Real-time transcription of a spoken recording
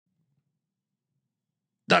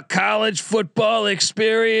The college football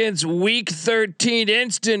experience week 13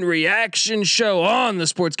 instant reaction show on the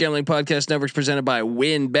Sports Gambling Podcast Network presented by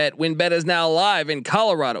WynnBET. WynnBET is now live in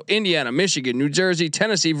Colorado, Indiana, Michigan, New Jersey,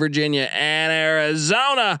 Tennessee, Virginia, and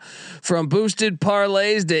Arizona. From boosted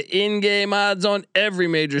parlays to in-game odds on every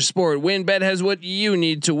major sport, WynnBET has what you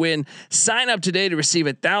need to win. Sign up today to receive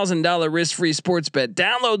 $1,000 risk-free sports bet.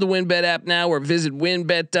 Download the WynnBET app now or visit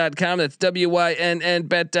wynnbet.com. That's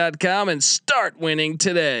WYNNBet.com and start winning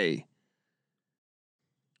today. We're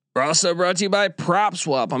also brought to you by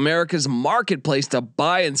PropSwap, America's marketplace to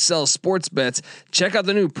buy and sell sports bets. Check out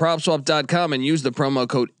the new PropSwap.com and use the promo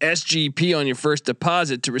code SGP on your first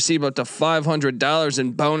deposit to receive up to $500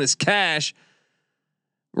 in bonus cash.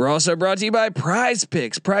 We're also brought to you by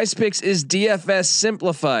PrizePicks. PrizePicks is DFS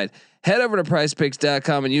simplified. Head over to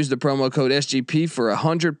PrizePicks.com and use the promo code SGP for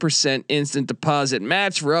 100% instant deposit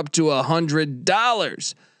match for up to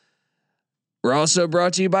 $100. We're also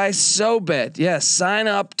brought to you by SoBet. Yes, sign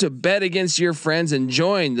up to bet against your friends and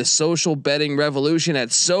join the social betting revolution at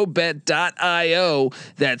SoBet.io.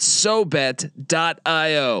 That's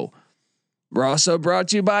SoBet.io. We're also brought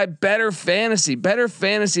to you by Better Fantasy. Better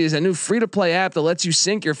Fantasy is a new free-to-play app that lets you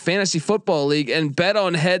sync your fantasy football league and bet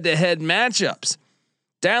on head-to-head matchups.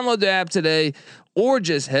 Download the app today or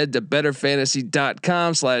just head to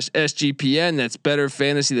betterfantasy.com/SGPN. That's Better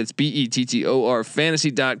Fantasy. That's BETTOR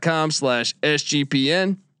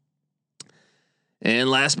fantasy.com/SGPN. And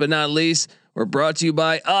last but not least, we're brought to you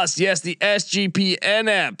by us. Yes, the SGPN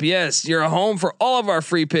app. Yes, you're home for all of our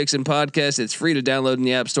free picks and podcasts. It's free to download in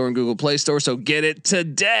the App Store and Google Play Store. So get it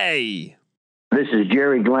today. This is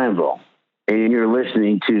Jerry Glanville, and you're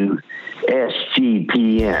listening to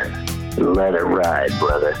SGPN. Let it ride,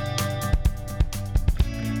 brother.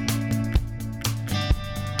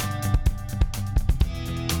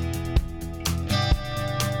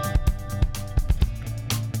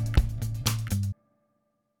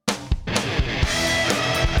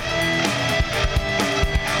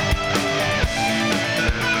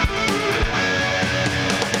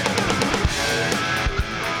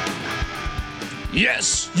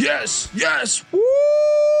 Yes.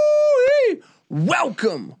 Woo-wee.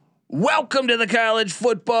 Welcome to the college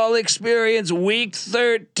football experience week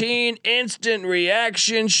 13 instant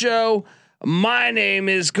reaction show. My name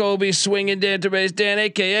is Kobe Swinging Database Dan,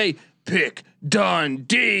 aka Pick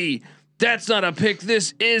Dundee. That's not a pick.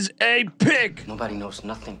 This is a pick. Nobody knows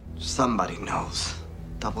nothing. Somebody knows.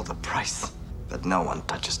 Double the price, but no one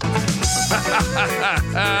touches them.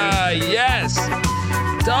 Yes.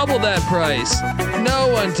 Double that price. No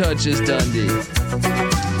one touches Dundee.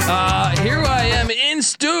 Here I am in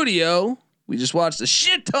studio. We just watched a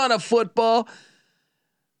shit ton of football,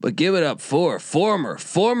 but give it up for former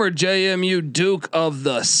JMU Duke of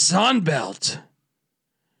the Sun Belt,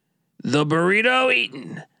 the burrito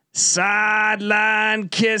eating, sideline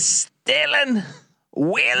kiss stealing,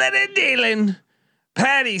 wheeling and dealing,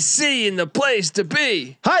 Patty C in the place to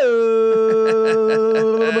be. Hi.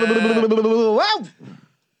 Wow.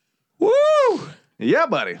 Woo! Yeah,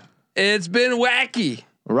 buddy. It's been wacky.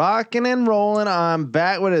 Rocking and rolling. I'm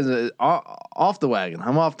back. What is it? Off the wagon.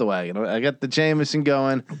 I'm off the wagon. I got the Jameson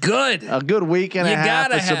going. Good. A good week and a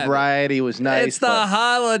half of sobriety was nice. It's the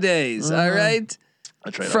holidays. All right.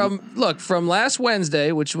 That's right. From last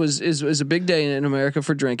Wednesday, which is a big day in America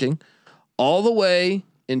for drinking, all the way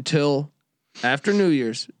until after New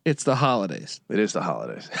Year's, it's the holidays. It is the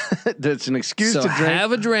holidays. It's an excuse to drink.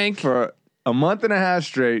 Have a drink for a month and a half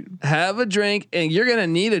straight. Have a drink, and you're going to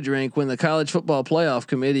need a drink when the College Football Playoff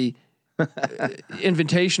Committee,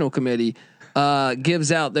 Invitational Committee,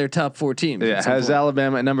 gives out their top 4 teams. Yeah, has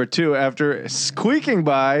Alabama at number 2 after squeaking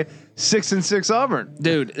by 6-6 Auburn.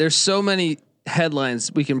 Dude, there's so many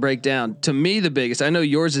headlines we can break down. To me, the biggest. I know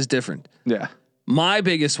yours is different. Yeah, my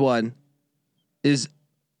biggest one is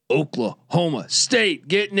Oklahoma State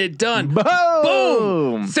getting it done.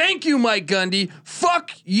 Boom. Thank you, Mike Gundy.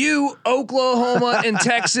 Fuck you, Oklahoma and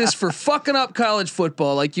Texas, for fucking up college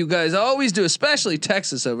football like you guys always do, especially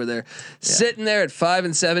Texas over there, sitting there at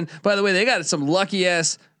 5-7. By the way, they got some lucky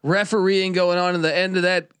ass refereeing going on in the end of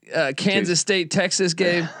that Kansas State Texas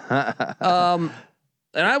game. And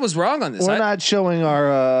I was wrong on this. We're not showing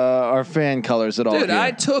our fan colors at all. Dude,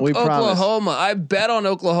 I took Oklahoma. I bet on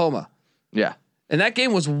Oklahoma. Yeah. And that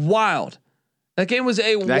game was wild. That game was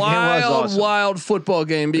a wild football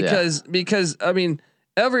game because I mean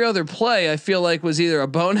every other play I feel like was either a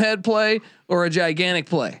bonehead play or a gigantic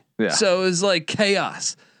play. Yeah. So it was like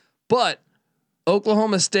chaos. But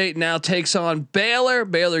Oklahoma State now takes on Baylor.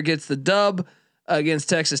 Baylor gets the dub against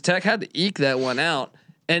Texas Tech. Had to eke that one out.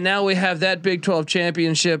 And now we have that Big 12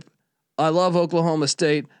 championship. I love Oklahoma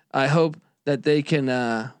State. I hope that they can.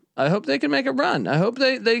 I hope they can make a run. I hope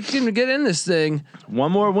they can get in this thing.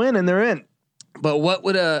 One more win and they're in. But what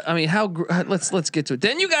would I mean? Let's get to it.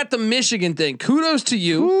 Then you got the Michigan thing. Kudos to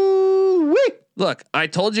you. Ooh-wee. Look, I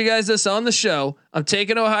told you guys this on the show. I'm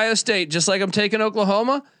taking Ohio State just like I'm taking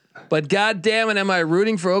Oklahoma. But God damn it, am I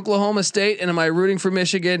rooting for Oklahoma State and am I rooting for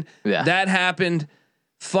Michigan? Yeah. That happened.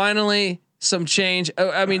 Finally, some change.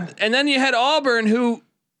 I mean, and then you had Auburn, who,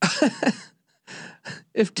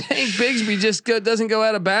 if Tank Bigsby just doesn't go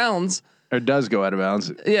out of bounds, or does go out of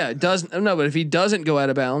bounds. Yeah, it does. No, but if he doesn't go out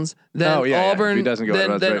of bounds, then Auburn. If he doesn't go out of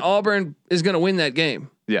bounds, then right. Auburn is going to win that game.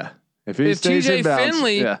 Yeah. If he stays TJ in bounds,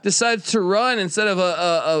 Finley decides to run instead of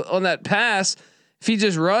on that pass, if he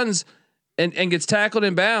just runs and gets tackled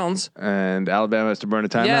in bounds, and Alabama has to burn a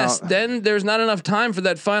timeout. Yes, then there's not enough time for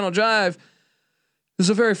that final drive. It was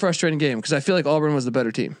a very frustrating game because I feel like Auburn was the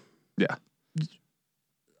better team. Yeah.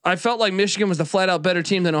 I felt like Michigan was the flat out better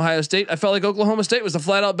team than Ohio State. I felt like Oklahoma State was the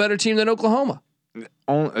flat out better team than Oklahoma.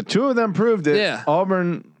 Two of them proved it. Yeah.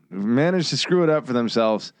 Auburn managed to screw it up for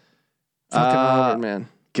themselves. Fucking Auburn, man.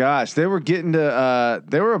 Gosh, they were getting to.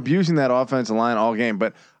 They were abusing that offensive line all game.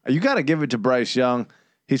 But you got to give it to Bryce Young.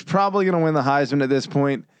 He's probably going to win the Heisman at this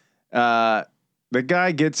point. The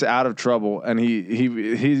guy gets out of trouble, and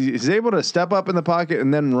he's able to step up in the pocket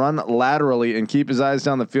and then run laterally and keep his eyes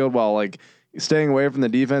down the field while like staying away from the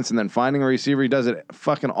defense and then finding a receiver. He does it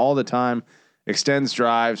fucking all the time. Extends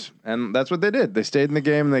drives, and that's what they did. They stayed in the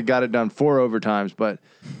game and they got it done 4 overtimes. But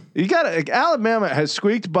you got to. Alabama has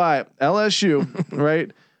squeaked by LSU,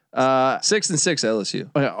 right? 6-6 LSU.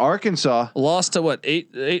 Arkansas lost to what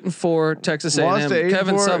 8-4 Texas A&M.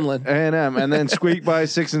 Kevin Sumlin, A&M, and then squeaked by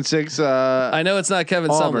 6-6. I know it's not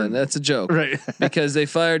Kevin Auburn. Sumlin. That's a joke, right? Because they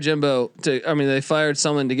fired Jimbo. They fired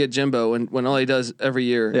Sumlin to get Jimbo, when all he does every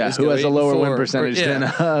year, is who has a lower win percentage than.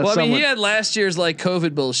 Well, I mean, he had last year's like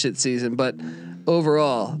COVID bullshit season, but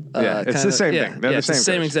overall, it's the same thing. They're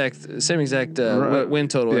the same exact win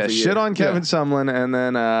total. Yeah, every shit year. on Kevin Sumlin,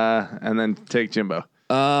 and then take Jimbo.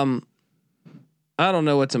 I don't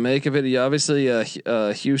know what to make of it. Obviously,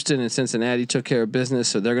 Houston and Cincinnati took care of business,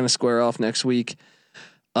 so they're going to square off next week.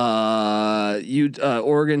 Oregon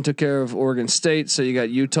took care of Oregon State, so you got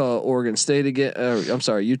Utah, Oregon State again.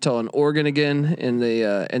 Utah and Oregon again in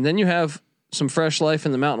the. And then you have some fresh life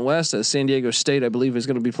in the Mountain West, as San Diego State, I believe, is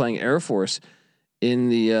going to be playing Air Force in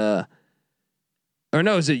the. Or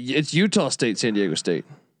no, it's Utah State, San Diego State,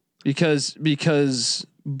 because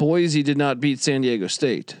Boise did not beat San Diego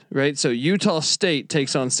State, right? So Utah State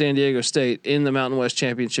takes on San Diego State in the Mountain West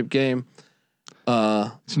Championship game.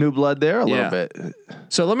 It's new blood there a little bit.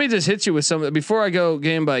 So let me just hit you with some before I go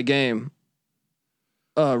game by game.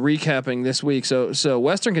 Recapping this week, so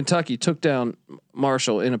Western Kentucky took down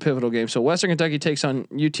Marshall in a pivotal game. So Western Kentucky takes on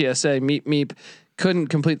UTSA. Meep couldn't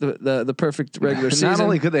complete the perfect regular season. Not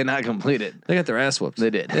only could they not complete it, they got their ass whooped.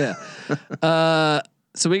 They did. Yeah.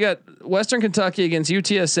 So we got Western Kentucky against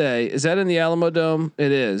UTSA. Is that in the Alamo Dome?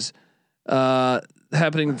 It is.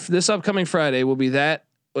 Happening this upcoming Friday will be that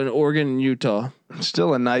in Oregon and Utah.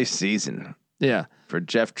 Still a nice season. Yeah. For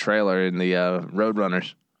Jeff Traylor and the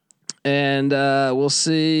Roadrunners. And we'll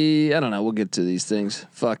see. I don't know. We'll get to these things.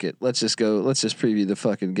 Fuck it. Let's just go. Let's just preview the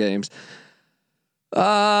fucking games.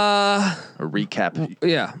 A recap.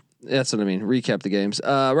 Yeah. That's what I mean. Recap the games.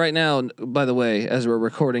 Right now, by the way, as we're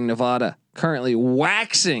recording, Nevada currently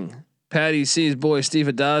waxing Patty C's boy Steve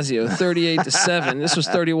Adazio 38-7. This was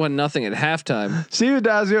 31-0 at halftime. Steve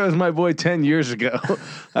Adazio is my boy 10 years ago.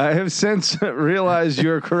 I have since realized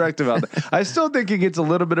you're correct about that. I still think he gets a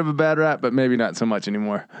little bit of a bad rap, but maybe not so much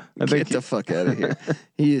anymore. Get the fuck out of here.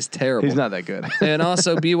 He is terrible. He's not that good. And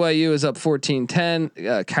also BYU is up 14-10.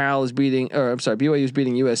 BYU is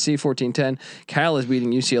beating USC 14-10. Cal is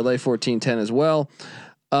beating UCLA 14-10 as well.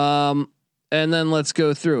 And then let's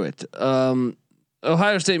go through it.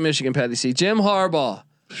 Ohio State, Michigan, Patty C. Jim Harbaugh.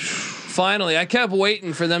 Finally, I kept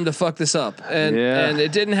waiting for them to fuck this up, and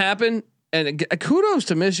it didn't happen. And kudos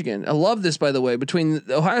to Michigan. I love this, by the way. Between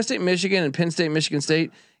Ohio State, Michigan, and Penn State, Michigan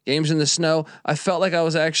State games in the snow, I felt like I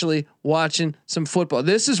was actually watching some football.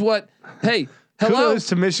 This is what. Hey, hello. Kudos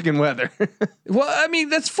to Michigan weather. Well, I mean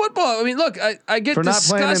that's football. I mean, look, I get for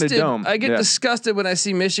disgusted. Not playing in a dome. I get disgusted when I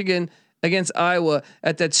see Michigan against Iowa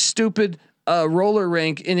at that stupid roller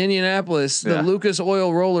rink in Indianapolis, the Lucas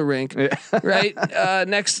Oil roller rink, right?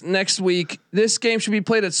 Next week, this game should be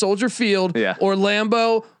played at Soldier Field or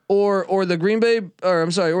Lambeau or the Green Bay, or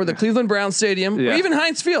the Cleveland Browns Stadium, or even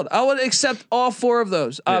Heinz Field. I would accept all 4 of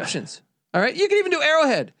those options. All right, you can even do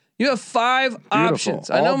Arrowhead. You have 5 options.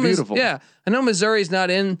 I know, beautiful. I know Missouri's not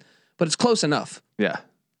in, but it's close enough. Yeah,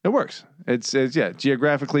 it works. It's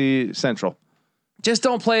geographically central. Just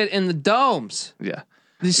don't play it in the domes. Yeah.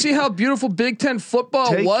 You see how beautiful Big Ten football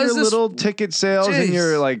Take was? your little ticket sales and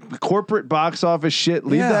your like corporate box office shit.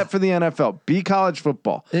 Leave that for the NFL. Be college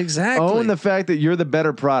football. Exactly. Own the fact that you're the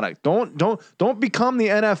better product. Don't become the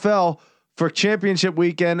NFL for championship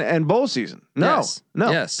weekend and bowl season. No.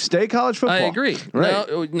 Yes. Stay college football. I agree. Right.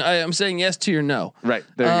 No, I'm saying yes to your no. Right.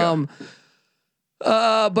 There you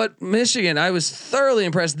go. But Michigan, I was thoroughly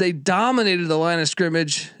impressed. They dominated the line of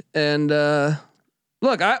scrimmage. And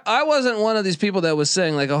look, I wasn't one of these people that was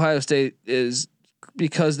saying like Ohio State is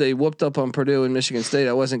because they whooped up on Purdue and Michigan State.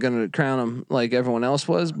 I wasn't going to crown them like everyone else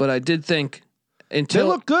was, but I did think until they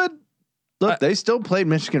look good. Look, they still played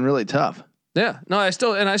Michigan really tough. Yeah. No, I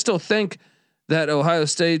still think that Ohio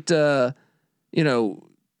State, in a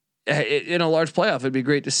large playoff, it'd be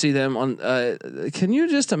great to see them on. Can you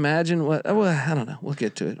just imagine what? Well, I don't know. We'll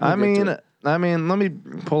get to it. I mean, let me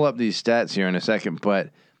pull up these stats here in a second, but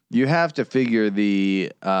you have to figure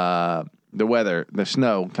the weather, the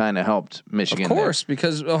snow, kind of helped Michigan. Of course,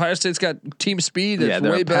 because Ohio State's got team speed. That's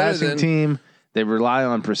they're way a better passing than team. They rely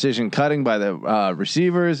on precision cutting by the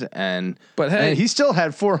receivers, but he still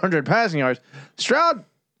had 400 passing yards. Stroud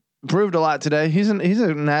proved a lot today. He's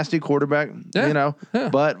a nasty quarterback, Yeah.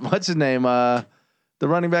 But what's his name? The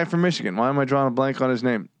running back from Michigan. Why am I drawing a blank on his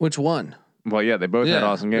name? Which one? Well, yeah, they both had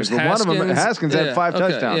awesome games. But one of them, Haskins, had 5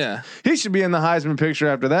 touchdowns. Yeah. He should be in the Heisman picture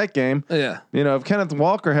after that game. Yeah. If Kenneth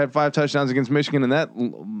Walker had 5 touchdowns against Michigan and that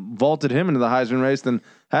vaulted him into the Heisman race, then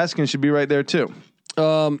Haskins should be right there too.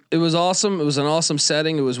 It was awesome. It was an awesome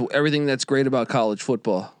setting. It was everything that's great about college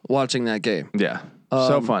football. Watching that game. Yeah.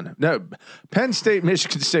 So fun. No, Penn State,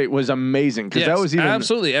 Michigan State was amazing because that was even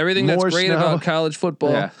absolutely everything that's great about college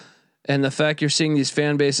football. Yeah. And the fact you're seeing these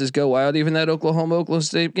fan bases go wild, even that Oklahoma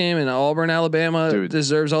State game and Auburn, Alabama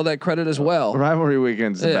deserves all that credit as well. Rivalry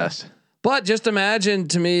weekend's the best. But just imagine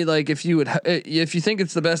to me, like if you think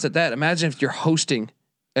it's the best at that, imagine if you're hosting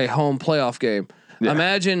a home playoff game. Yeah.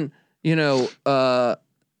 Imagine, I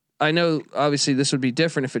know obviously this would be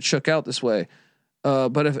different if it shook out this way.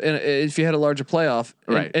 But if you had a larger playoff,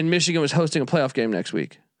 right, and Michigan was hosting a playoff game next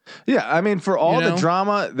week. Yeah. I mean, for all the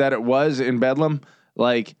drama that it was in Bedlam,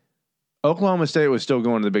 like, Oklahoma State was still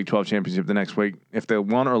going to the Big 12 championship the next week if they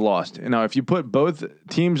won or lost. Now, if you put both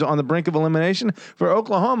teams on the brink of elimination, for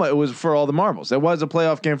Oklahoma, it was for all the marbles. It was a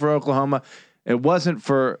playoff game for Oklahoma. It wasn't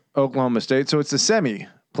for Oklahoma State, so it's a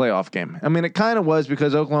semi-playoff game. I mean, it kind of was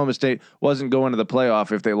because Oklahoma State wasn't going to the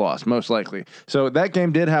playoff if they lost, most likely. So that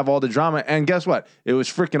game did have all the drama, and guess what? It was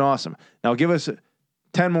freaking awesome. Now, give us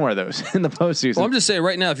 10 more of those in the postseason. Well, I'm just saying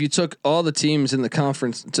right now, if you took all the teams in the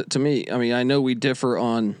conference, to me, I mean, I know we differ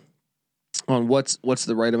on what's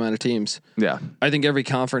the right amount of teams. Yeah. I think every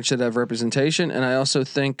conference should have representation. And I also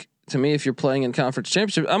think, to me, if you're playing in conference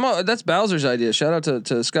championship, that's Bowser's idea. Shout out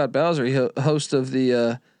to Scott Bowser, host of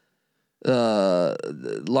the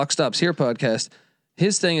Lock Stops Here podcast.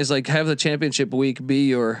 His thing is like have the championship week be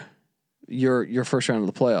your first round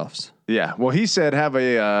of the playoffs. Yeah. Well, he said have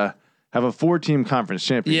a 4-team conference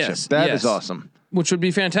championship. Yes, that is awesome. Which would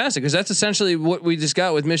be fantastic because that's essentially what we just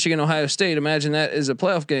got with Michigan, Ohio State. Imagine that is a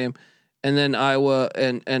playoff game. And then Iowa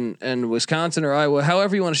and Wisconsin or Iowa,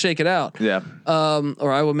 however you want to shake it out. Yeah.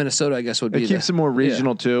 Or Iowa, Minnesota, I guess would be. It keeps it more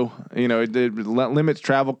regional too. It limits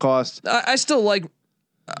travel costs. I still like.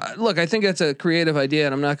 Look, I think that's a creative idea,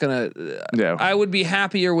 and I'm not gonna. Yeah. I would be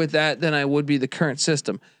happier with that than I would be the current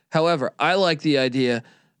system. However, I like the idea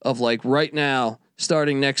of like right now,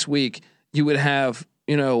 starting next week, you would have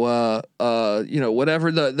whatever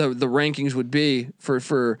the rankings would be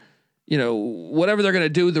for. Whatever they're going to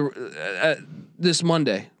do this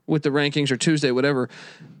Monday with the rankings or Tuesday, whatever.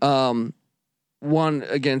 One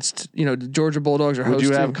against the Georgia Bulldogs are hosting.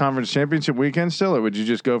 Would you have conference championship weekend still, or would you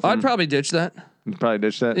just go? I'd probably ditch that. You'd probably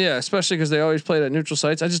ditch that. Yeah, especially because they always played at neutral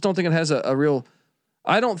sites. I just don't think it has a real.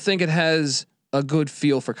 I don't think it has a good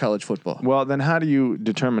feel for college football. Well, then how do you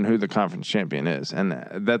determine who the conference champion is? And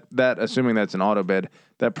that assuming that's an auto bid,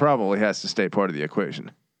 that probably has to stay part of the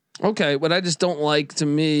equation. Okay, but I just don't like to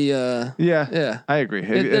me. Yeah, I agree.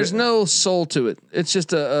 There's no soul to it. It's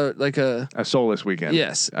just a soulless weekend.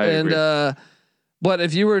 Yes, I agree. But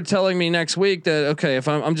if you were telling me next week that if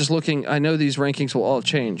I'm just looking, I know these rankings will all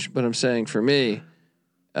change, but I'm saying for me,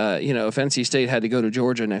 if NC State had to go to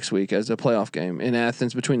Georgia next week as a playoff game in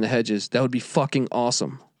Athens between the hedges, that would be fucking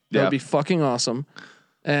awesome. That would be fucking awesome,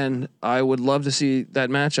 and I would love to see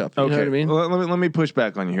that matchup. You know what I mean? Well, let me push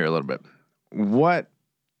back on you here a little bit.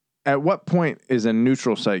 At what point is a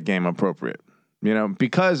neutral site game appropriate?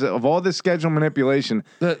 Because of all this schedule manipulation,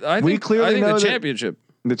 I think the championship.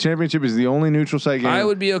 The championship is the only neutral site game. I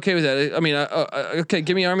would be okay with that. I mean, okay,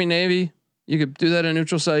 give me Army Navy. You could do that in a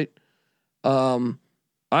neutral site.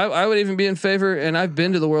 I would even be in favor, and I've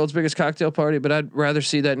been to the world's biggest cocktail party, but I'd rather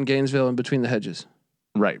see that in Gainesville and Between the Hedges.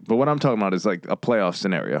 Right, but what I'm talking about is like a playoff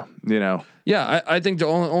scenario. You know, Yeah, I think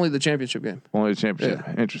only the championship game. only the championship.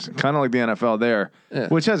 Interesting, kind of like the NFL there,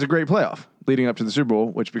 which has a great playoff leading up to the Super Bowl,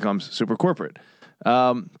 which becomes super corporate.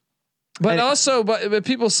 But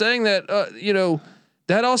people saying that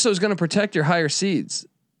that also is going to protect your higher seeds.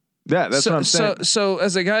 Yeah, that's what I'm saying. So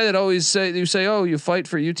as a guy that always say you fight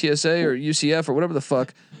for UTSA or UCF or whatever the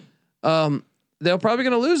fuck, they're probably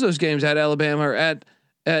going to lose those games at Alabama or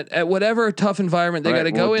at whatever tough environment they got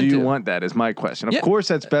to go into. Do you want that? Is my question. Of course,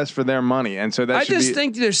 that's best for their money, and so that I just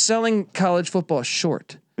think they're selling college football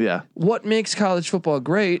short. Yeah. What makes college football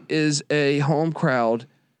great is a home crowd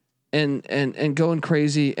and going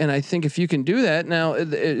crazy. And I think if you can do that now,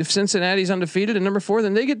 if Cincinnati's undefeated and number 4,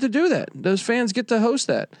 then they get to do that. Those fans get to host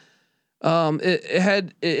that. It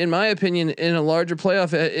had, in my opinion, in a larger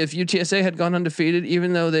playoff, if UTSA had gone undefeated,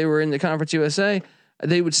 even though they were in the Conference USA,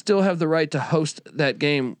 they would still have the right to host that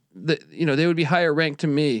game. They would be higher ranked to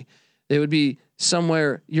me. They would be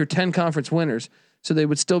somewhere your 10 conference winners, so they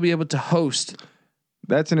would still be able to host.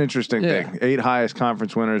 That's an interesting thing. 8 highest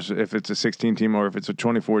conference winners if it's a 16 team, or if it's a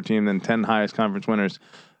 24 team, then 10 highest conference winners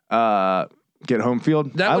get home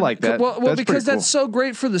field. I like that. Well, because that's so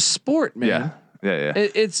great for the sport, man. Yeah.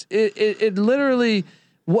 It literally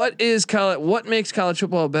what makes college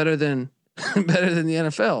football better than the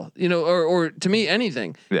NFL, or to me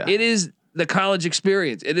anything. Yeah. It is the college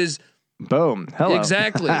experience. It is boom. Hello.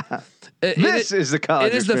 Exactly. This is the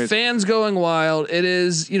college. It is experience. the fans going wild. It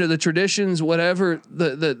is the traditions, whatever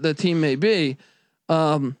the team may be.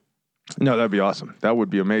 No, that'd be awesome. That would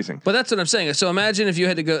be amazing. But that's what I'm saying. So imagine if you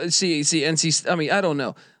had to go see NC. I mean, I don't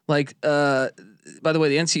know. Like, by the way,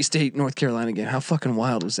 the NC State North Carolina game. How fucking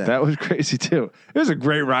wild was that? That was crazy too. It was a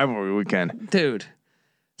great rivalry weekend, dude.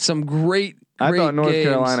 Some great. I thought North games.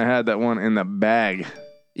 Carolina had that one in the bag.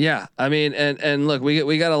 Yeah, I mean, and look,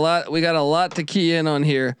 we got a lot to key in on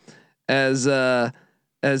here, as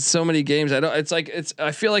so many games.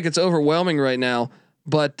 I feel like it's overwhelming right now,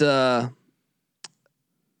 but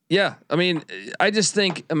yeah, I mean, I just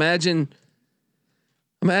think imagine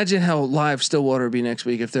how live Stillwater would be next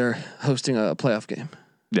week if they're hosting a playoff game.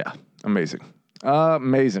 Yeah, amazing.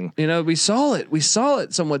 Amazing. We saw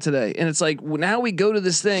it somewhat today, and it's like now we go to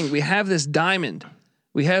this thing. We have this diamond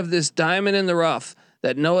in the rough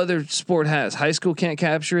that no other sport has. High school can't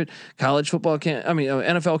capture it. College football can't. I mean,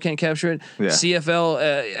 NFL can't capture it. Yeah.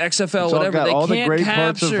 CFL, XFL, it's whatever. They all can't the great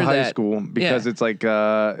capture parts of high that. school because it's like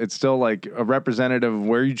it's still like a representative of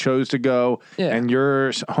where you chose to go and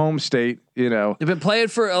your home state. They've been playing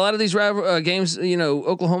for a lot of these games.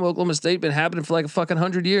 Oklahoma State been happening for like a fucking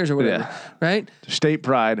 100 years or whatever, right? State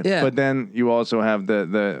pride. Yeah. But then you also have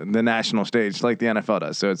the national stage like the NFL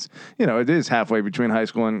does. So it's it is halfway between high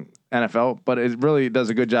school and NFL, but it really does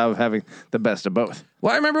a good job of having the best of both.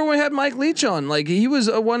 Well, I remember when we had Mike Leach on. Like he was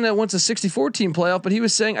one that went to 64 team playoff, but he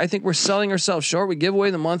was saying, I think we're selling ourselves short. We give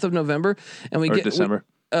away the month of November, and December.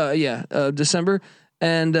 December,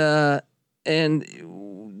 and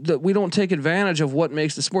we don't take advantage of what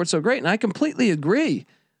makes the sport so great. And I completely agree.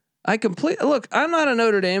 Look, I'm not a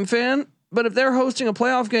Notre Dame fan, but if they're hosting a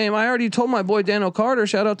playoff game, I already told my boy Dan O'Carter,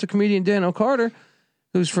 shout out to comedian Dan O'Carter,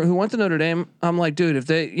 who went to Notre Dame. I'm like, dude, if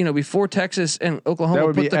they, before Texas and Oklahoma, that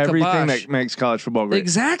would put be the everything kibosh, that makes college football great.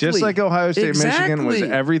 Exactly. Just like Ohio State, Michigan was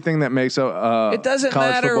everything that makes it doesn't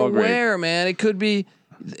matter where, great. Man. It could be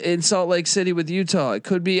in Salt Lake City with Utah. It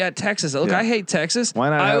could be at Texas. Look, I hate Texas. Why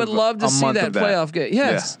not? I would love to see that playoff game.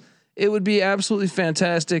 Yes, it would be absolutely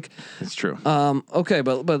fantastic. It's true. Okay,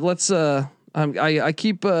 but let's. I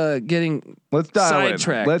keep getting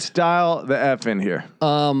sidetracked. Let's dial the F in here.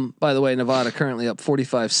 By the way, Nevada currently up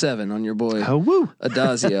 45-7 on your boy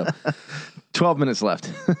Adazio. 12 minutes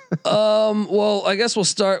left. Well, I guess we'll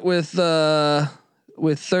start with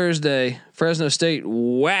Thursday. Fresno State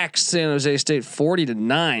waxed San Jose State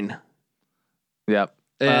 40-9. Yep.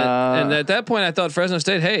 And at that point, I thought Fresno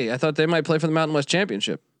State. Hey, I thought they might play for the Mountain West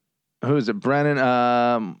Championship. Who is it?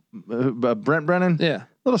 Brennan. Brent Brennan. Yeah.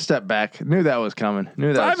 Little step back. Knew that was coming.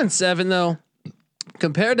 5-7 though,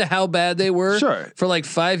 compared to how bad they were for like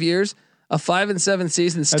 5 years, a 5-7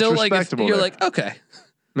 season still like you're like okay.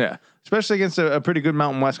 Yeah, especially against a pretty good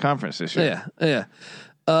Mountain West conference this year. Yeah.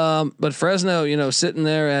 But Fresno, sitting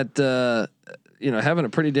there at having a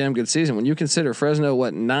pretty damn good season. When you consider Fresno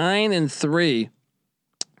 9-3,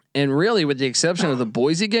 and really with the exception of the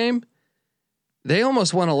Boise game, they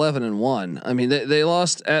almost won 11-1. I mean, they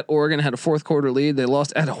lost at Oregon, had a fourth quarter lead. They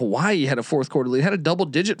lost at Hawaii, had a fourth quarter lead, had a double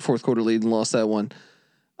digit fourth quarter lead and lost that one.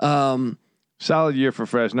 Solid year for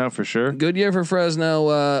Fresno for sure. Good year for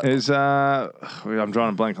Fresno. I'm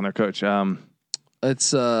drawing a blank on their coach.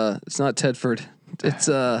 It's not Tedford. It's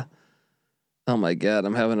oh my God,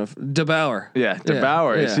 I'm having DeBauer. Yeah,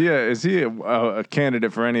 DeBauer. Yeah. Is he a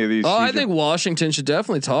candidate for any of these? Oh, I think Washington should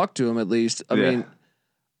definitely talk to him at least. I mean,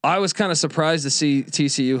 I was kind of surprised to see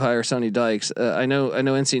TCU hire Sonny Dykes. I know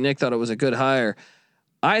NC Nick thought it was a good hire.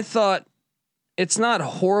 I thought it's not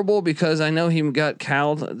horrible because I know he got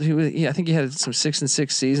Cal. I think he had some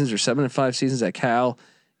 6-6 seasons or 7-5 seasons at Cal.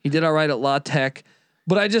 He did all right at La Tech,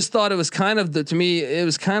 but I just thought it was kind of it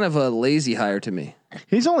was kind of a lazy hire to me.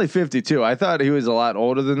 He's only 52. I thought he was a lot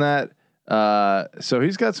older than that. So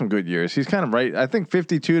he's got some good years. He's kind of right. I think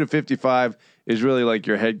 52 to 55 is really like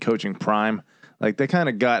your head coaching prime. Like they kind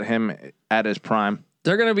of got him at his prime.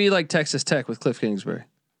 They're going to be like Texas Tech with Cliff Kingsbury,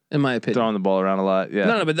 in my opinion. Throwing the ball around a lot. Yeah.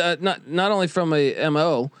 No, but not only from a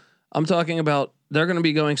MO. I'm talking about they're going to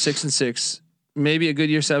be going 6-6, maybe a good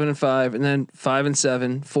year 7-5, and then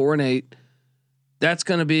 5-7, 4-8. That's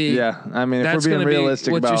going to be I mean, if we're being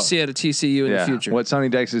realistic what about you see at a TCU in the future. What Sonny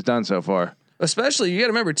Dykes has done so far. Especially, you got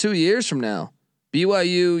to remember 2 years from now,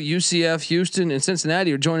 BYU, UCF, Houston, and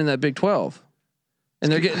Cincinnati are joining that Big 12,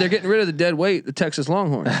 and they're getting rid of the dead weight, the Texas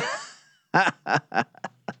Longhorns. I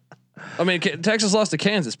mean, Texas lost to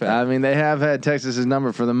Kansas, Pat. I mean, they have had Texas's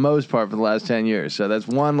number for the most part for the last 10 years. So that's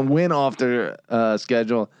one win off their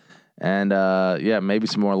schedule, and maybe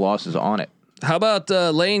some more losses on it. How about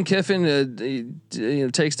Lane Kiffin?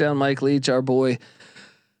 Takes down Mike Leach, our boy.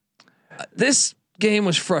 This game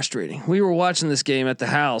was frustrating. We were watching this game at the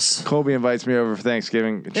house. Colby invites me over for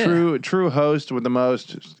Thanksgiving. True host with the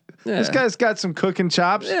most. Yeah. This guy's got some cooking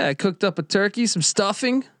chops. Yeah, I cooked up a turkey, some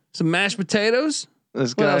stuffing, some mashed potatoes.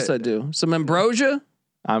 What else I do? Some ambrosia.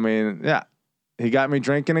 I mean, yeah. He got me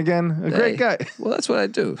drinking again. Great guy. Well, that's what I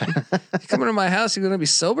do. You coming to my house, you're going to be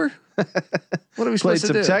sober? What are we supposed to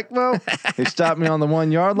do? Played some Tecmo. He stopped me on the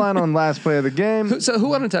 1 yard line on the last play of the game. Who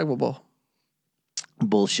won a Tecmo Bowl?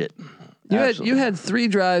 Bullshit. You had 3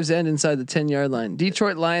 drives end inside the 10-yard line.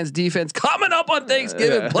 Detroit Lions defense coming up on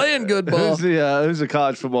Thanksgiving, playing good ball. Who's the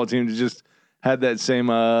college football team that just had that same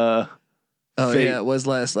fate? Yeah, it was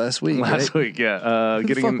last week. Last week, yeah.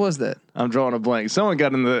 Who the fuck was that? I'm drawing a blank. Someone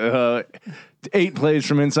got in the 8 plays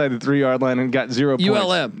from inside the 3 yard line and got 0 points.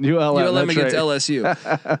 ULM against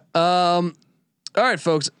LSU. All right,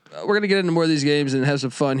 folks. We're gonna get into more of these games and have some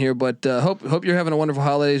fun here, but hope you're having a wonderful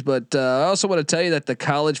holidays. But I also want to tell you that the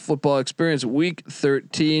College Football Experience Week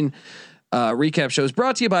 13 recap show is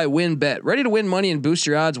brought to you by WynnBET. Ready to win money and boost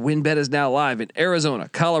your odds? WynnBET is now live in Arizona,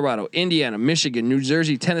 Colorado, Indiana, Michigan, New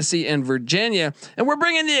Jersey, Tennessee, and Virginia. And we're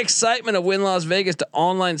bringing the excitement of Wynn Las Vegas to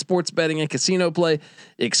online sports betting and casino play.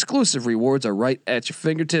 Exclusive rewards are right at your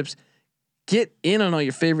fingertips. Get in on all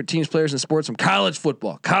your favorite teams, players, and sports from college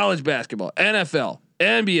football, college basketball, NFL,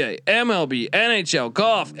 NBA, MLB, NHL,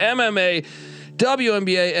 golf, MMA,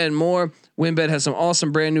 WNBA, and more. WynnBET has some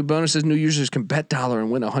awesome brand new bonuses. New users can bet $1 and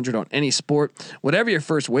win $100 on any sport. Whatever your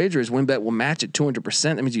first wager is, WynnBET will match it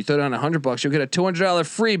 200%. That means you throw down $100, you'll get a $200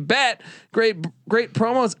 free bet. Great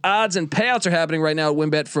promos, odds, and payouts are happening right now at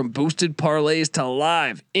WynnBET, from boosted parlays to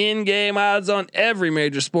live in-game odds on every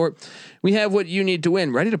major sport. We have what you need to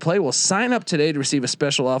win. Ready to play? Well, sign up today to receive a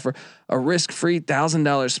special offer, a risk-free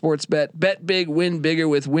 $1,000 sports bet. Bet big, win bigger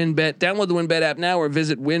with WynnBET. Download the WynnBET app now or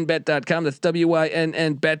visit wynnbet.com. That's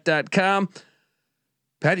WYNNBet.com.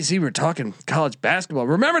 Patty C, we're talking college basketball.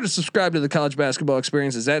 Remember to subscribe to the College Basketball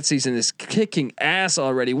Experience, as that season is kicking ass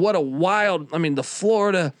already. What a wild, the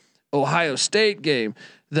Florida Ohio State game,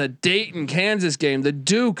 the Dayton Kansas game, the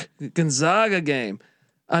Duke Gonzaga game.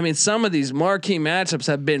 Some of these marquee matchups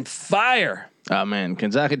have been fire. Oh man,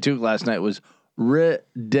 Gonzaga Duke last night was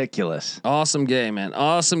ridiculous. Awesome game, man.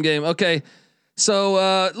 Awesome game. Okay.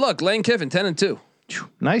 So look, Lane Kiffin, 10-2.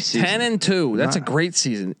 Nice season. 10-2. That's a great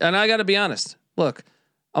season. And I gotta be honest. Look,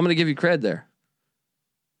 I'm gonna give you cred there.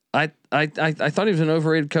 I thought he was an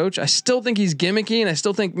overrated coach. I still think he's gimmicky, and I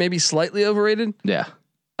still think maybe slightly overrated. Yeah.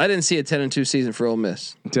 I didn't see a 10-2 season for Ole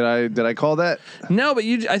Miss. Did I call that? No, but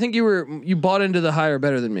I think you bought into the hire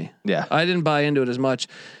better than me. Yeah. I didn't buy into it as much.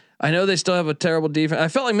 I know they still have a terrible defense. I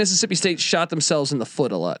felt like Mississippi State shot themselves in the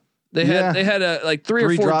foot a lot. They had 3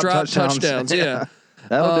 or 4 drop touchdowns. Yeah.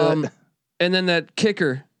 That'll do it. And then that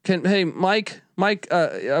kicker Mike, we're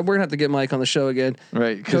gonna have to get Mike on the show again,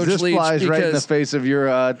 right? Because this flies right in the face of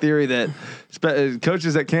your theory that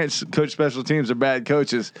coaches that can't coach special teams are bad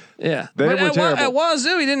coaches. Yeah, they were terrible. At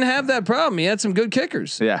Wazoo, he didn't have that problem. He had some good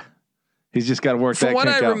kickers. Yeah, he's just got to work. From what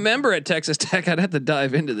I remember at Texas Tech, I'd have to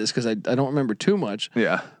dive into this because I don't remember too much.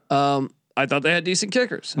 Yeah. I thought they had decent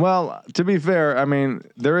kickers. Well, to be fair,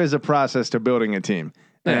 there is a process to building a team.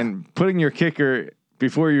 and putting your kicker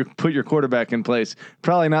before you put your quarterback in place,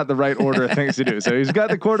 probably not the right order of things to do. So he's got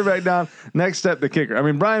the quarterback down. Next step, the kicker. I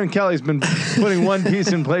mean, Brian Kelly's been putting one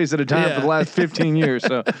piece in place at a time for the last 15 years.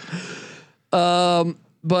 So,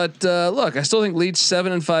 but look, I still think Leach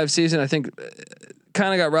 7-5 season. I think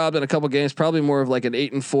kind of got robbed in a couple games. Probably more of like an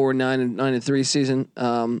 8-4, 9-3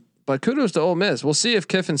 season. But kudos to Ole Miss. We'll see if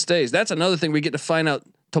Kiffin stays. That's another thing we get to find out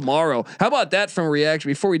tomorrow. How about that from a reaction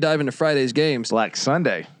before we dive into Friday's games? Black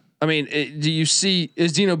Sunday. I mean, do you see,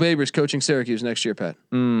 is Dino Babers coaching Syracuse next year, Pat?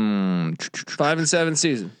 5-7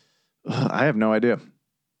 season. I have no idea.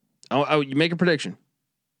 You make a prediction.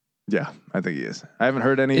 Yeah, I think he is. I haven't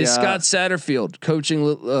heard any. Is Scott Satterfield coaching?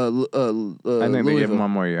 I think Louisville? they give him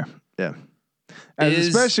one more year. Yeah, and is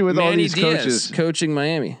especially with Manny all these Diaz coaches coaching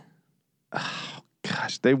Miami.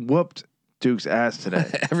 Gosh, they whooped Duke's ass today.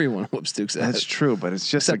 Everyone whoops Duke's ass. That's true, but it's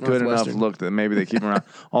just Except a good enough Northwestern. look that maybe they keep him around.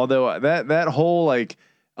 Although that whole like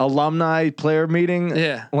alumni player meeting,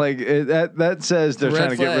 like that says they're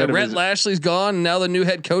trying to get rid of Rhett his, Lashley's gone. And now the new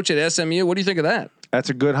head coach at SMU. What do you think of that? That's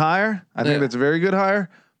a good hire. I think that's a very good hire.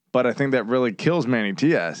 But I think that really kills Manny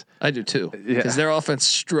Diaz. I do too. Yeah. Because their offense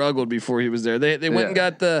struggled before he was there. They went and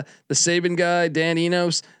got the Saban guy, Dan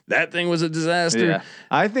Enos. That thing was a disaster. Yeah.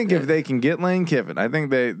 I think if they can get Lane Kiffin, I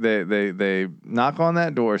think they knock on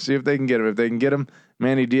that door, see if they can get him. If they can get him,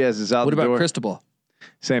 Manny Diaz is out What the door. about Cristobal?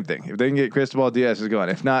 Same thing. If they can get Cristobal, Diaz is gone.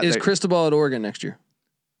 If not, Is Cristobal at Oregon next year?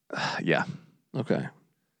 Yeah. Okay.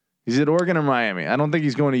 He's at Oregon or Miami. I don't think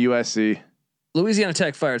he's going to USC. Louisiana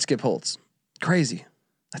Tech fired Skip Holtz. Crazy.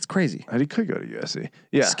 That's crazy. He could go to USC.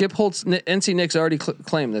 Yeah. Skip Holtz, NC Nick's already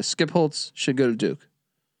claimed this. Skip Holtz should go to Duke.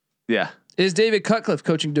 Yeah. Is David Cutcliffe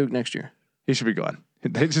coaching Duke next year? He should be gone.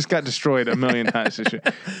 They just got destroyed a million times this year.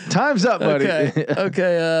 Time's up, buddy.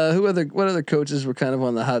 Okay. What other coaches were kind of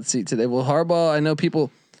on the hot seat today? Well, Harbaugh, I know people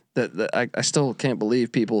that I still can't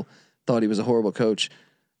believe people thought he was a horrible coach.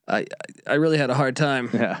 I really had a hard time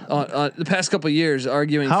on the past couple of years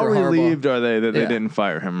arguing How for Harbaugh. relieved are they that they didn't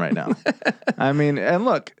fire him right now? I mean, and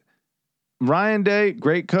look, Ryan Day,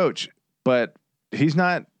 great coach, but he's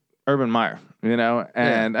not Urban Meyer,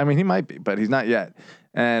 and I mean, he might be, but he's not yet.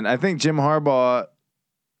 And I think Jim Harbaugh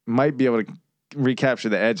might be able to recapture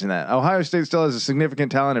the edge in that. Ohio State still has a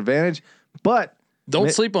significant talent advantage, but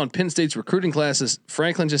don't sleep on Penn State's recruiting classes.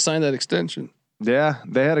 Franklin just signed that extension. Yeah,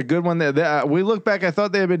 they had a good one there. We look back, I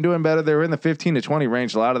thought they had been doing better. They were in the 15 to 20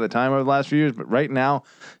 range a lot of the time over the last few years, but right now,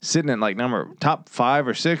 sitting at like top 5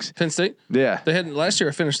 or 6. Penn State? Yeah. They had last year.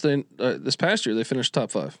 This past year, they finished top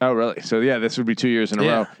 5. Oh, really? So yeah, this would be 2 years in a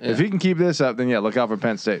row. Yeah. If he can keep this up, then yeah, look out for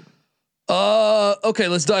Penn State. Okay,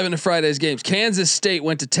 let's dive into Friday's games. Kansas State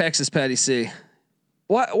went to Texas, Patty C.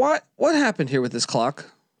 What happened here with this clock?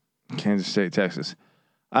 Kansas State, Texas.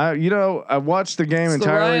 I watched the game It's the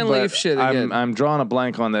entirely, Ryan but Leaf shit again. I'm drawing a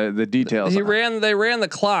blank on the details. They ran the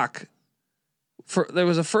clock. There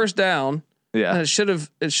was a first down. Yeah, and it should have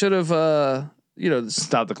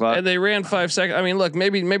stop the clock. And they ran 5 seconds. I mean, look,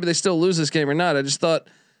 maybe they still lose this game or not. I just thought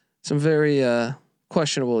some very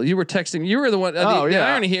questionable. You were texting. You were the one. The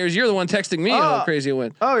irony here is you're the one texting me how crazy it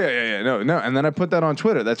went. Oh yeah. No. And then I put that on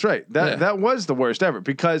Twitter. That's right. That was the worst ever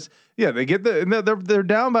because they get they're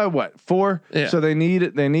down by what 4. Yeah. So they need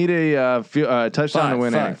a touchdown to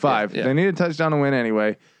win. 5. Yeah. They need a touchdown to win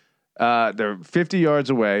anyway. They're 50 yards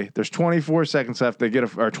away. There's 24 seconds left. They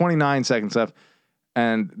get or 29 seconds left,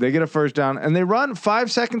 and they get a first down. And they run 5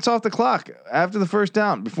 seconds off the clock after the first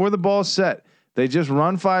down before the ball's set. They just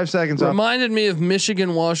run 5 seconds. Reminded me of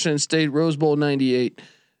Michigan, Washington State, Rose Bowl '98.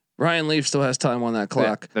 Ryan Leaf still has time on that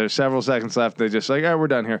clock. Yeah, there's several seconds left. They just like, all right, we're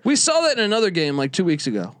done here. We saw that in another game like 2 weeks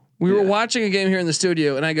ago. We were watching a game here in the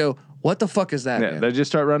studio, and I go, "What the fuck is that?" Yeah, man? they just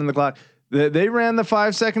start running the clock. They ran the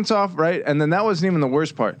 5 seconds off, right? And then that wasn't even the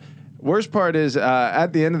worst part. Worst part is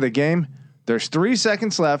at the end of the game, there's 3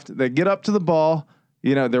 seconds left. They get up to the ball.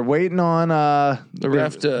 They're waiting on the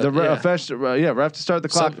ref to ref to start the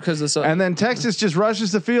clock and then Texas just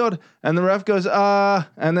rushes the field and the ref goes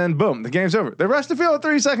and then boom, the game's over. They rush the field with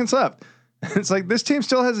 3 seconds left. It's like this team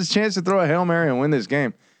still has a chance to throw a Hail Mary and win this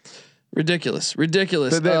game. Ridiculous.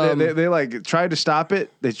 They like tried to stop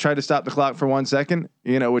it. They tried to stop the clock for 1 second,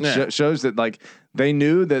 which shows that like they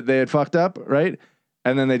knew that they had fucked up, right?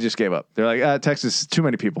 And then they just gave up. They're like, Texas, too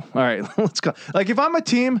many people. All right, let's go. Like if I'm a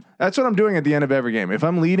team, that's what I'm doing at the end of every game. If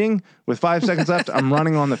I'm leading with 5 seconds left, I'm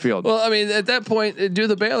running on the field. Well, I mean, at that point, do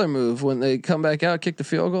the Baylor move when they come back out, kick the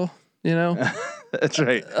field goal. That's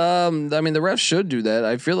right. I mean, the refs should do that.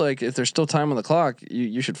 I feel like if there's still time on the clock,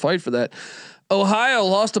 you should fight for that. Ohio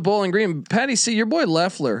lost to Bowling Green. Patty C, your boy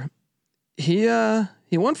Leffler, he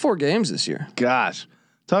won 4 games this year. Gosh,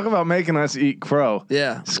 Talk about making us eat crow.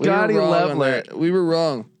 Yeah, Scotty Leffler. We were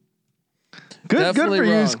wrong. Good for wrong.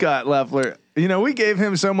 you, Scott Leffler. You know, we gave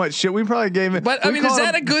him so much shit. We probably gave him. But I mean, is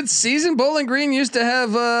that a good season? Bowling Green used to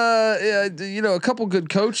have, a couple good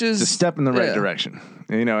coaches. It's a step in the right direction.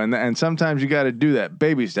 You know, and sometimes you got to do that,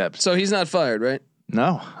 baby steps. So he's not fired, right?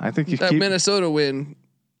 No, I think that Minnesota win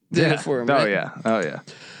did it for him. Right? Oh yeah,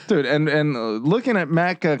 dude. And looking at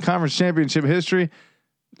MAC conference championship history,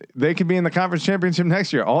 they could be in the conference championship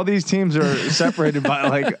next year. All these teams are separated by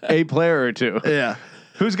like a player or two. Yeah.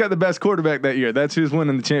 Who's got the best quarterback that year? That's who's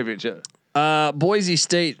winning the championship. Boise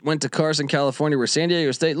State went to Carson, California, where San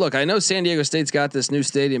Diego State. Look, I know San Diego State's got this new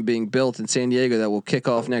stadium being built in San Diego that will kick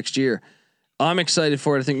off next year. I'm excited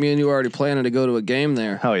for it. I think me and you are already planning to go to a game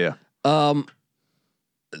there. Hell yeah.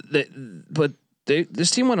 This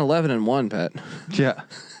team went 11-1, Pat. Yeah.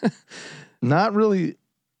 Not really.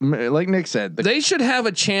 Like Nick said, they should have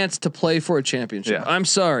a chance to play for a championship. Yeah. I'm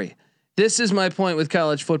sorry. This is my point with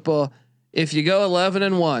college football. If you go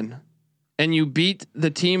 11-1 and you beat the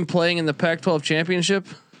team playing in the Pac-12 championship,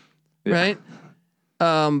 right?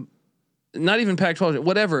 Not even Pac-12,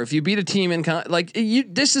 whatever. If you beat a team in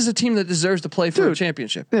this is a team that deserves to play for a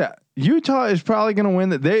championship. Yeah, Utah is probably going to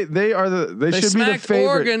win. That they should be the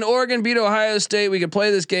favorite. Oregon beat Ohio State. We could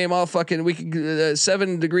play this game all fucking. We could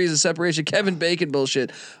 7 degrees of separation. Kevin Bacon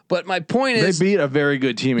bullshit. But my point is, they beat a very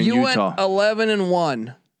good team in Utah. You went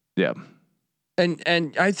 11-1. Yeah.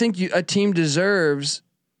 And I think a team deserves,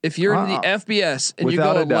 if you're in the FBS and you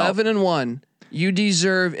go 11-1, you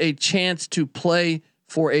deserve a chance to play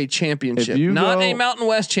for a championship, not a Mountain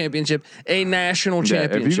West championship, a national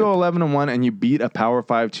championship. If you go 11-1 and you beat a Power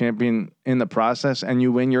 5 champion in the process and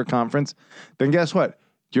you win your conference, then guess what?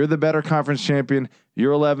 You're the better conference champion.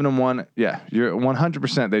 You're 11-1. Yeah, you're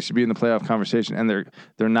 100%. They should be in the playoff conversation, and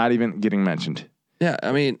they're not even getting mentioned. Yeah,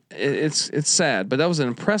 I mean it's sad, but that was an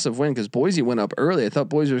impressive win because Boise went up early. I thought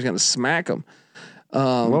Boise was going to smack them.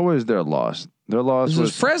 What was their loss? Their loss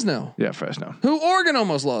was Fresno. Yeah, Fresno. Who Oregon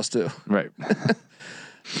almost lost to. Right.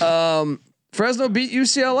 Fresno beat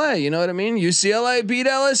UCLA. You know what I mean? UCLA beat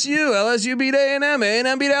LSU. LSU beat A&M.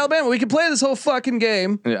 A&M beat Alabama. We can play this whole fucking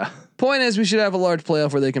game. Yeah. Point is, we should have a large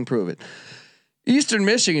playoff where they can prove it. Eastern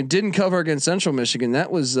Michigan didn't cover against Central Michigan.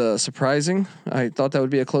 That was surprising. I thought that would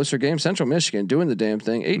be a closer game. Central Michigan doing the damn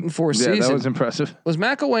thing. 8-4 season. Yeah, that was impressive. Was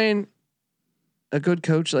McElwain a good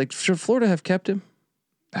coach? Like, should Florida have kept him?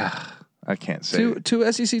 I can't say.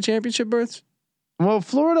 Two SEC championship berths? Well,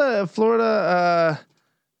 Florida,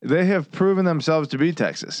 they have proven themselves to be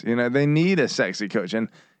Texas. You know, they need a sexy coach, and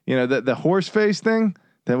you know the horse face thing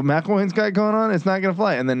that McElwain's got going on, it's not going to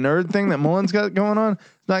fly. And the nerd thing that Mullen's got going on,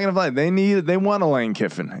 it's not going to fly. They want a Lane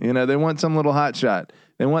Kiffin. You know, they want some little hot shot.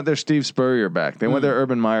 They want their Steve Spurrier back. They want their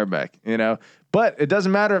Urban Meyer back. You know, but it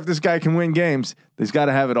doesn't matter if this guy can win games. He's got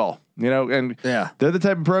to have it all. You know, and they're the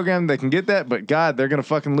type of program that can get that. But God, they're going to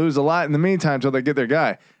fucking lose a lot in the meantime until they get their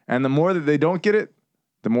guy. And the more that they don't get it,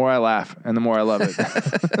 the more I laugh and the more I love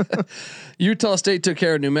it. Utah State took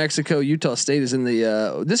care of New Mexico. Utah State is in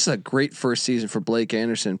the. This is a great first season for Blake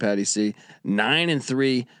Anderson, Patty C.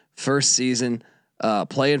 9-3 first season,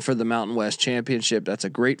 playing for the Mountain West Championship. That's a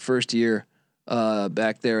great first year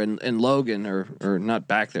back there in Logan, or not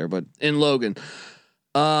back there, but in Logan.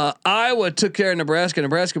 Iowa took care of Nebraska.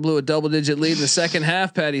 Nebraska blew a double-digit lead in the second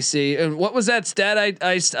half. Patty C. And what was that stat?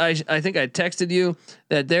 I think I texted you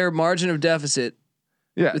that their margin of deficit.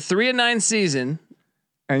 Yeah, 3-9 season,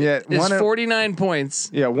 and yet it's 49 points.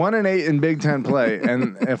 Yeah, 1-8 in Big Ten play,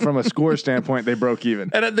 and from a score standpoint, they broke even.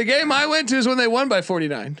 And the game I went to is when they won by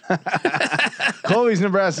 49. Colby's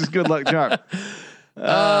Nebraska's good luck charm.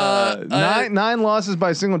 9 losses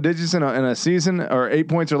by single digits in a season, or 8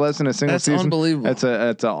 points or less in a single season. That's unbelievable.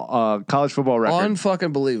 That's a college football record.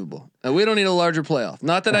 Unfucking believable. And we don't need a larger playoff.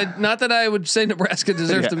 Not that I would say Nebraska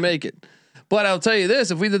deserves to make it. But I'll tell you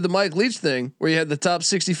this: if we did the Mike Leach thing, where you had the top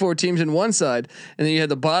 64 teams in one side, and then you had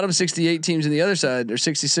the bottom 68 teams in the other side, or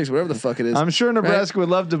 66, whatever the fuck it is, I'm sure Nebraska would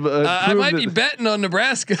love to. I might be betting on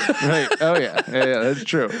Nebraska. Right? Oh yeah, that's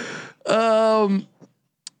true.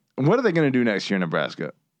 What are they going to do next year,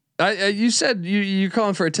 Nebraska? You said you're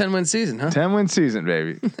calling for a 10-win season, huh? 10-win season,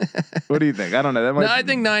 baby. What do you think? I don't know. That might. No, I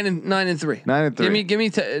think 9-3. 9-3. Give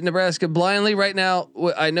me Nebraska blindly right now.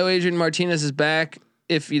 I know Adrian Martinez is back.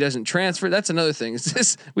 If he doesn't transfer, that's another thing. It's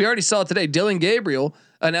just, we already saw today. Dylan Gabriel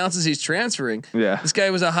announces he's transferring. Yeah, this guy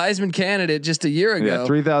was a Heisman candidate just a year ago. Yeah,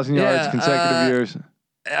 3,000 yards consecutive years.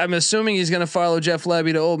 I'm assuming he's going to follow Jeff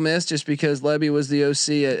Lebby to Ole Miss just because Lebby was the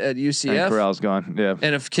OC at UCF. And Corral's gone. Yeah.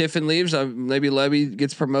 And if Kiffin leaves, maybe Lebby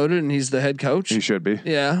gets promoted and he's the head coach. He should be.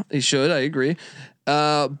 Yeah, he should. I agree.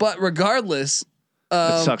 But regardless,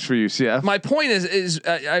 It sucks for UCF. My point is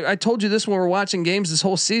I told you this when we were watching games this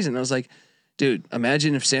whole season. I was like, dude,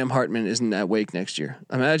 imagine if Sam Hartman isn't at Wake next year.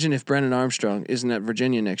 Imagine if Brennan Armstrong isn't at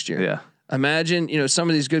Virginia next year. Yeah. Imagine, some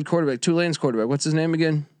of these good quarterback, Tulane's quarterback. What's his name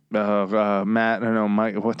again? Matt. No,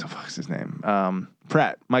 Mike. What the fuck's his name?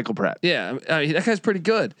 Pratt. Michael Pratt. Yeah, that guy's pretty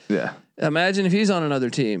good. Yeah. Imagine if he's on another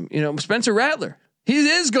team. Spencer Rattler. He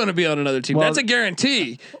is going to be on another team. Well, that's a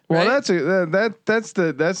guarantee. Well, right? that's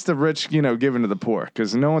the rich, given to the poor,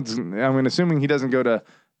 because no one's. I mean, assuming he doesn't go to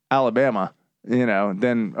Alabama,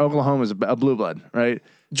 then Oklahoma's a blue blood, right?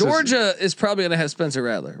 Georgia is probably going to have Spencer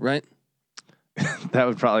Rattler, right? That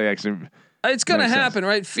would probably actually. It's going to happen,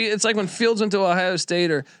 right? It's like when Fields went to Ohio State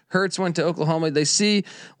or Hurts went to Oklahoma. They see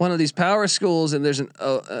one of these power schools and there's an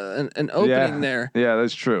opening there. Yeah,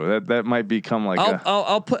 that's true. That might become like.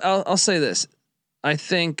 I'll say this. I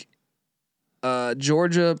think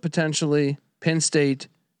Georgia potentially, Penn State,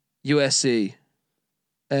 USC,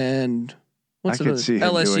 and I could see him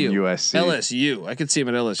LSU. doing USC. LSU. I could see him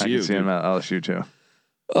at LSU. I could see him at LSU too.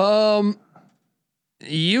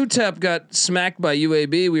 UTEP got smacked by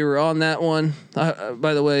UAB. We were on that one.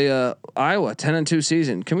 By the way, Iowa 10-2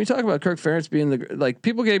 season. Can we talk about Kirk Ferentz being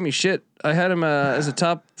people gave me shit. I had him as a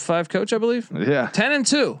top 5 coach, I believe. Yeah.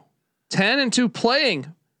 10-2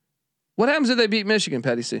 playing. What happens if they beat Michigan,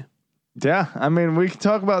 Patty C? Yeah, I mean, we can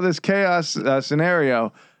talk about this chaos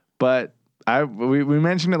scenario, but we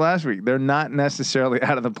mentioned it last week. They're not necessarily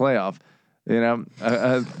out of the playoff.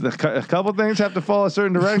 A couple things have to fall a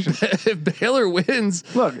certain direction. If Baylor wins,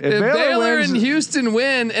 look, if Baylor wins, and Houston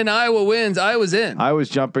win and Iowa wins, Iowa's in. I was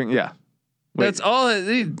jumping. Yeah, that's all.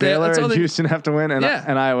 Baylor and Houston have to win, and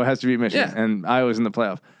Iowa has to beat Michigan, Yeah. and Iowa's in the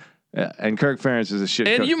playoff. Yeah, and Kirk Ferentz is a shit.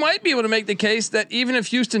 And coach. you might be able to make the case that even if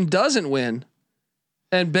Houston doesn't win,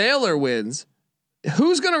 and Baylor wins,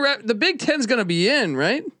 who's gonna the Big Ten's gonna be in,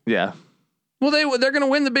 right? Yeah. Well, they're gonna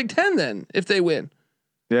win the Big Ten then if they win.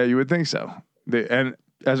 Yeah, you would think so. And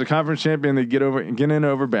as a conference champion, they get in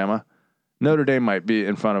over Bama. Notre Dame might be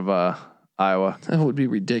in front of Iowa. That would be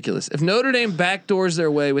ridiculous if Notre Dame backdoors their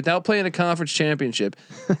way without playing a conference championship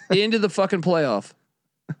into the fucking playoff.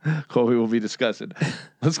 Colby will be disgusted.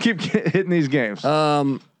 Let's keep hitting these games.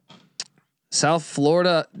 South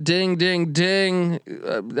Florida, ding, ding, ding.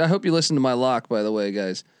 I hope you listen to my lock, by the way,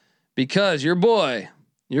 guys, because your boy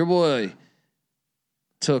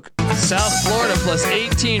took South Florida plus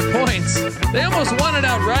 18 points. They almost won it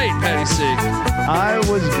outright, Patty C. I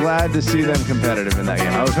was glad to see them competitive in that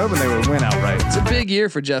game. I was hoping they would win outright. It's a big year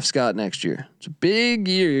for Jeff Scott next year. It's a big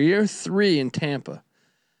year 3 in Tampa.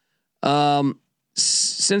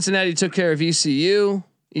 Cincinnati took care of ECU.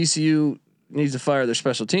 ECU needs to fire their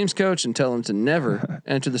special teams coach and tell them to never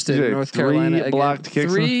enter the state of North Carolina again.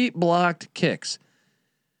 3 blocked kicks.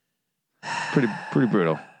 Pretty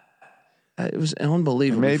brutal. It was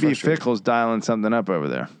unbelievable. Maybe Fickle's dialing something up over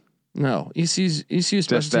there. No, ECU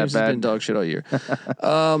special teams has been dog shit all year.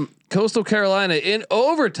 Coastal Carolina in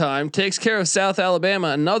overtime takes care of South Alabama.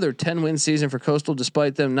 Another 10-win season for Coastal,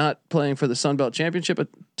 despite them not playing for the Sun Belt Championship. A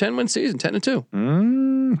 10-win season,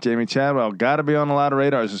 10-2. Jamie Chadwell got to be on a lot of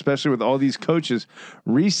radars, especially with all these coaches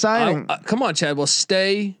re-signing. Come on, Chadwell,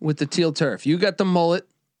 stay with the teal turf. You got the mullet.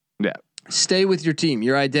 Yeah, stay with your team,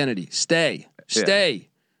 your identity. Stay. Yeah.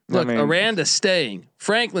 Look, Aranda staying,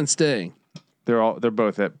 Franklin staying. They're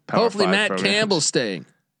both at Power hopefully 5 Matt programs. Campbell's staying.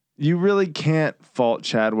 You really can't fault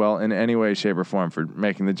Chadwell in any way, shape, or form for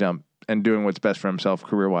making the jump and doing what's best for himself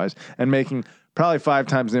career wise and making probably 5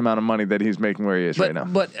 times the amount of money that he's making where he is right now.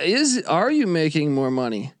 But are you making more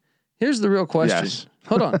money? Here's the real question. Yes.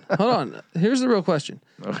 Hold on. Here's the real question.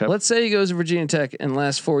 Okay. Let's say he goes to Virginia Tech and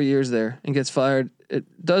lasts 4 years there and gets fired. It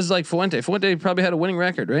does like Fuente. Fuente probably had a winning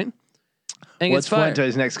record, right? And what's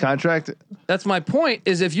Fuente's next contract? That's my point.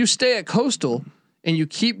 Is if you stay at Coastal and you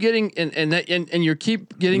keep getting and you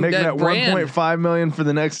keep getting making that brand, $1.5 million for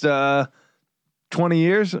the next 20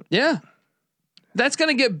 years. Yeah, that's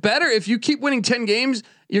gonna get better if you keep winning 10 games.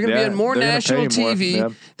 You're gonna be on more national TV. More.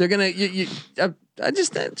 Yeah. They're gonna. I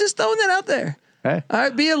just throwing that out there. Hey. All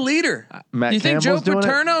right, be a leader. Matt you think Campbell's Joe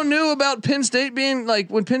Paterno knew about Penn State being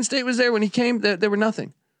like when Penn State was there when he came? There were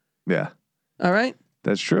nothing. Yeah. All right.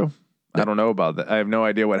 That's true. I don't know about that. I have no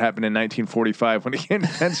idea what happened in 1945 when he came to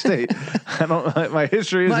Penn State. I don't. My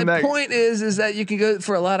history isn't that. My point is that you can go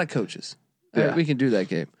for a lot of coaches. Yeah. Right, we can do that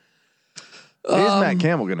game. Is Matt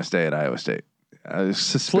Campbell going to stay at Iowa State?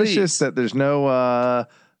 Suspicious that there's no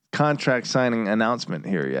contract signing announcement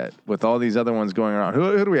here yet. With all these other ones going around,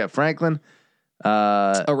 who do we have? Franklin,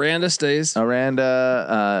 Aranda stays.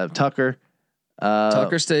 Tucker.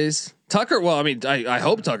 Tucker stays. Tucker. Well, I mean, I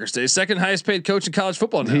hope Tucker stays. Second highest paid coach in college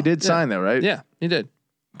football now. He did sign though, right? Yeah, he did.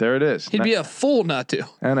 There it is. He'd be a fool not to.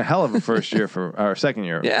 And a hell of a first year for our second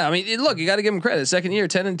year. Yeah, I mean, look, you got to give him credit. Second year,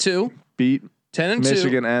 10-2, Beat 10-2,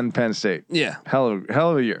 Michigan and Penn State. Yeah, Hell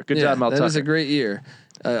of a year. Good job, Mel Tucker. That was a great year.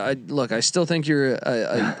 I still think you're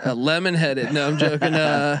a lemon-headed. No, I'm joking.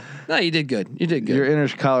 No, you did good. You did good. Your inner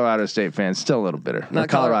Colorado State fan still a little bitter. Not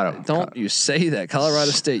Colorado. Don't you say that.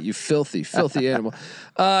 Colorado State, you filthy filthy animal.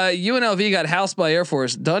 UNLV got housed by Air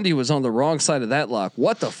Force. Dundee was on the wrong side of that lock.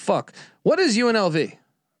 What the fuck? What is UNLV?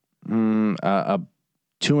 A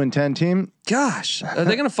 2-10 team. Gosh, are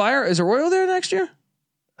they going to fire? Is Arroyo there next year?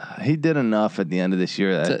 He did enough at the end of this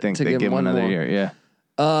year that I think they give him another year. Yeah.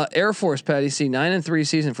 Air Force, Patty C, 9-3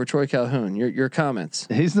 season for Troy Calhoun. Your comments?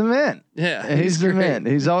 He's the man. Yeah, he's the man.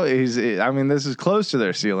 He's always. I mean, this is close to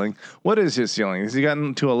their ceiling. What is his ceiling? Has he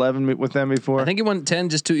gotten to 11 with them before? I think he won 10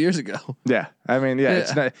 just 2 years ago. Yeah, I mean, yeah.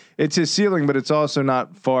 It's not. It's his ceiling, but it's also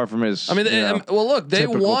not far from his. I mean, well, look, they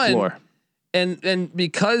won, floor. and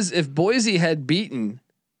because if Boise had beaten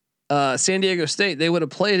San Diego State, they would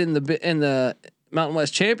have played in the Mountain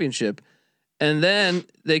West Championship. And then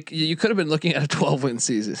you could have been looking at a 12-win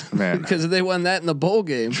season, man, because they won that in the bowl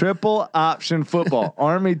game. Triple option football,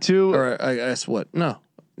 Army 2, or I guess what? No,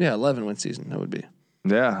 yeah, 11-win season that would be.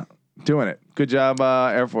 Yeah, doing it. Good job,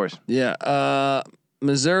 Air Force. Yeah,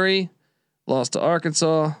 Missouri lost to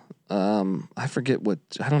Arkansas. I forget what.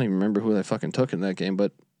 I don't even remember who they fucking took in that game,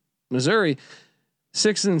 but Missouri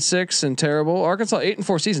 6-6 and terrible. Arkansas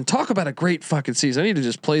 8-4 season. Talk about a great fucking season. I need to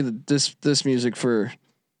just play this music for.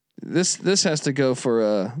 This has to go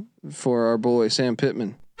for our boy Sam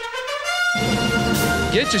Pittman.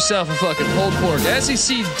 Get yourself a fucking pulled pork.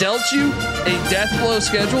 SEC dealt you a death blow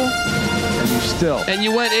schedule, and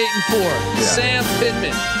you went 8-4. Yeah. Sam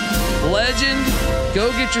Pittman, legend.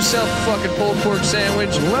 Go get yourself a fucking pulled pork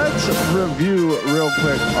sandwich. Let's review real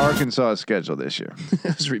quick Arkansas' schedule this year.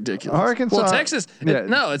 It was ridiculous. Arkansas. Well, Texas. Yeah,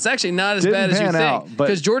 no, it's actually not as bad as you think,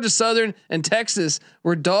 because Georgia Southern and Texas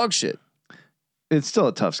were dog shit. It's still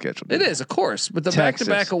a tough schedule. It is, of course, but the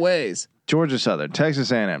back-to-back aways. Georgia Southern,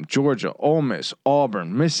 Texas A&M, Georgia, Ole Miss,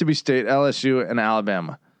 Auburn, Mississippi State, LSU, and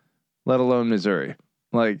Alabama, let alone Missouri.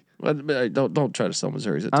 Like, don't try to sell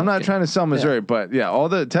Missouri. I'm not trying to sell Missouri, but yeah, all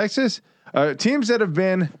the Texas teams that have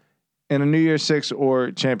been in a New Year's Six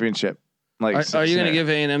or championship. Like, are you going to give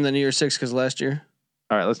A&M the New Year's Six because last year?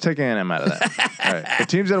 All right, let's take A&M out of that. All right, the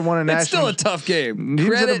teams that have won a national. It's still a tough game.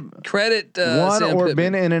 Credit. Won Sam or Pittman.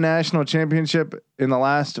 been in a national championship in the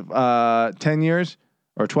last 10 years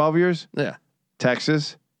or 12 years. Yeah.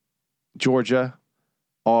 Texas, Georgia,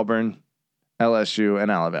 Auburn, LSU,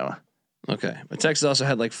 and Alabama. Okay, but Texas also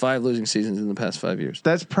had like 5 losing seasons in the past 5 years.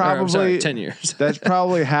 That's probably 10 years. That's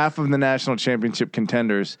probably half of the national championship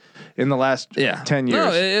contenders in the last 10 years.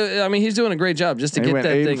 No, I mean he's doing a great job just to get that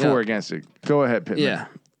thing 8-4 against it. Go ahead, Pittman.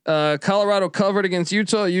 Yeah, Colorado covered against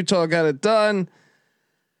Utah. Utah got it done.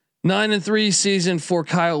 9-3 season for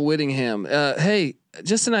Kyle Whittingham. Hey,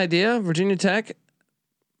 just an idea: Virginia Tech,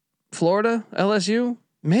 Florida, LSU.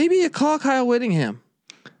 Maybe you call Kyle Whittingham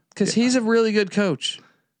because he's a really good coach.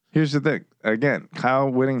 Here's the thing. Again, Kyle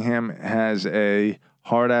Whittingham has a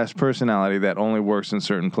hard ass personality that only works in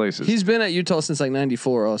certain places. He's been at Utah since like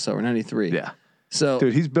 94 also, or 93. Yeah. So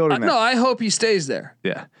dude, he's building that. No, I hope he stays there.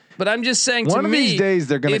 Yeah. But I'm just saying one of these days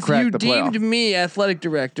they're going to crack the playoff. If you deemed me athletic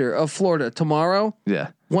director of Florida tomorrow, yeah.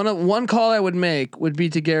 One call I would make would be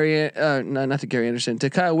to not to Gary Anderson, to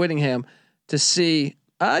Kyle Whittingham to see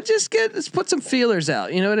let's put some feelers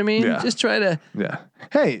out. You know what I mean? Yeah. Just try to. Yeah.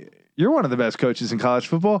 Hey, you're one of the best coaches in college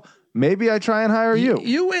football. Maybe I try and hire you.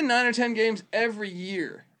 You win 9 or 10 games every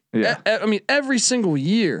year. Yeah. I mean, every single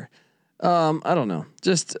year. I don't know.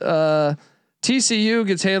 Just TCU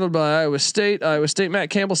gets handled by Iowa State. Iowa State, Matt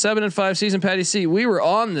Campbell, 7-5 season. Patty C. We were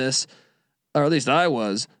on this, or at least I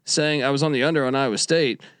was saying I was on the under on Iowa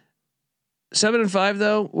State. 7-5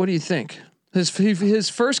 though. What do you think? His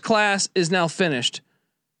first class is now finished.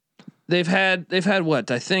 They've had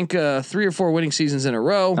what I think 3 or 4 winning seasons in a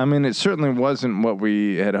row. I mean, it certainly wasn't what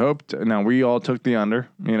we had hoped. Now we all took the under,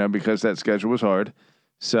 because that schedule was hard.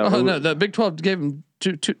 So no, the Big 12 gave them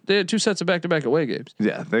two. They had 2 sets of back-to-back away games.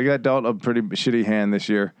 Yeah, they got dealt a pretty shitty hand this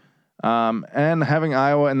year. And having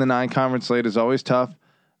Iowa in the non-conference slate is always tough.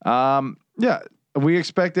 Yeah, we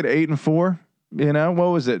expected 8-4. What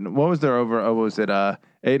was it? What was their over? Oh, was it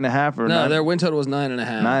 8.5 or? No, their win total was 9.5.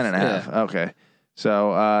 9.5. Yeah. Okay.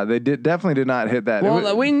 So they definitely did not hit that.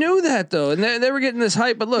 Well, we knew that though, and they were getting this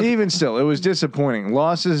hype. But look, even still, it was disappointing.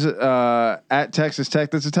 Losses at Texas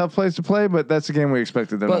Tech. That's a tough place to play, but that's the game we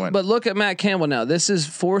expected them to win. But look at Matt Campbell now. This is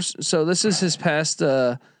this is his past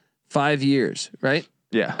 5 years, right?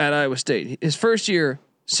 Yeah. At Iowa State, his first year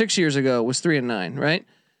 6 years ago was 3-9, right?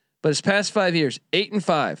 but his past 5 years,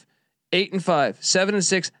 8-5, 8-5,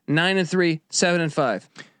 7-6, 9-3, 7-5.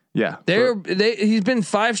 Yeah, He's been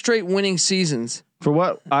 5 straight winning seasons. For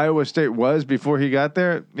what Iowa State was before he got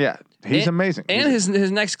there, yeah, he's amazing. And his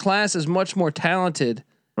next class is much more talented.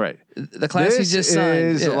 Right. The class he just signed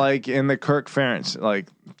is like in the Kirk Ferentz like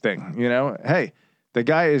thing. You know, hey, the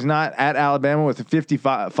guy is not at Alabama with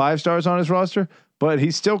 55 stars on his roster, but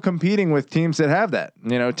he's still competing with teams that have that.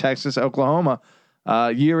 You know, Texas, Oklahoma,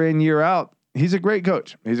 year in, year out. He's a great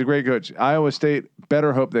coach. Iowa State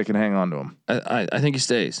better hope they can hang on to him. I think he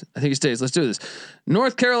stays. Let's do this.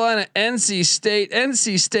 North Carolina, NC State.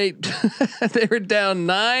 NC State, they were down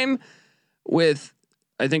 9 with,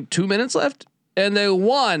 I think, 2 minutes left. And they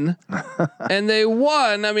won. I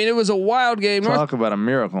mean, it was a wild game. Talk about a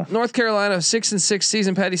miracle. North Carolina, 6-6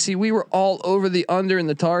 season. Patty C. We were all over the under in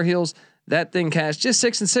the Tar Heels. That thing cashed just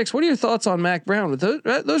 6-6. What are your thoughts on Mac Brown with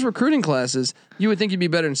those recruiting classes? You would think you'd be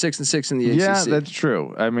better than 6-6 in the ACC. Yeah, that's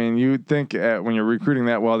true. I mean, you would think when you're recruiting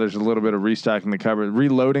that well, there's a little bit of restocking the cupboard,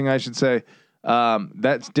 reloading, I should say.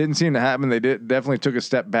 That didn't seem to happen. They definitely took a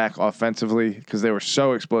step back offensively because they were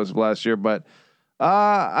so explosive last year. But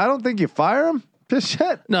I don't think you fire him just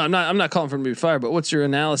yet. No, I'm not calling for him to be fired. But what's your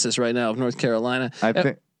analysis right now of North Carolina? I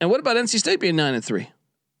think. And what about NC State being 9-3?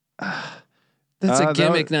 That's a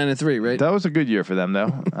gimmick, 9-3, right? That was a good year for them,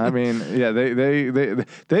 though. I mean, yeah, they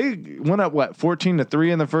went up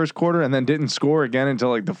 14-3 in the first quarter, and then didn't score again until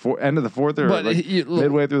like the end of the fourth or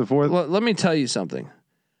midway through the fourth. Let me tell you something.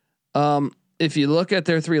 If you look at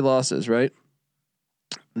their 3 losses, right?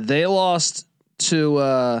 They lost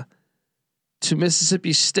to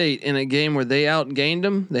Mississippi State in a game where they outgained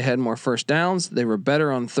them. They had more first downs. They were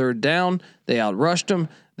better on third down. They outrushed them.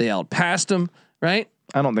 They outpassed them. Right?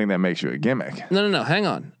 I don't think that makes you a gimmick. No. Hang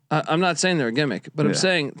on. I'm not saying they're a gimmick, but I'm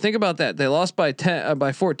saying think about that. They lost by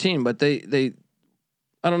 14, but they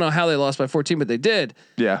I don't know how they lost by 14, but they did.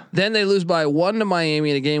 Yeah. Then they lose by 1 to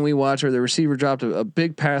Miami in a game we watched where the receiver dropped a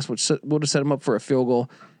big pass, which would have set them up for a field goal,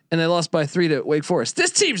 and they lost by 3 to Wake Forest.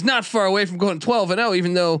 This team's not far away from going 12-0,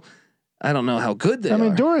 even though I don't know how good they are. I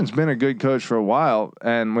mean, Doran's been a good coach for a while,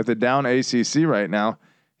 and with a down ACC right now,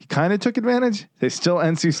 he kind of took advantage. They still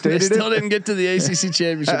NC State. They still didn't get to the ACC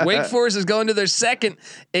championship. Wake Forest is going to their second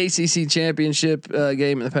ACC championship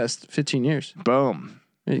game in the past 15 years. Boom.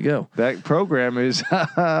 There you go. That program is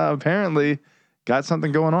apparently got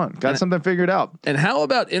something going on. Got something figured out. And how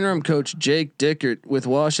about interim coach Jake Dickert with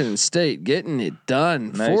Washington State getting it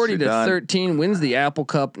done? 40-13 wins the Apple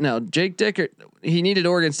Cup. Now Jake Dickert, he needed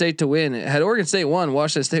Oregon State to win. Had Oregon State won,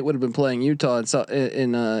 Washington State would have been playing Utah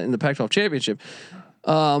in the Pac-12 championship.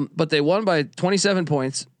 But they won by 27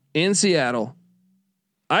 points in Seattle.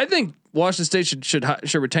 I think Washington State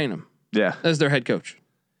should retain him. Yeah, as their head coach.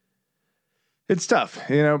 It's tough,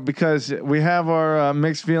 because we have our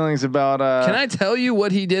mixed feelings about. Can I tell you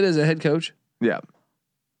what he did as a head coach? Yeah.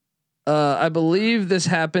 I believe this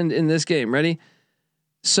happened in this game. Ready?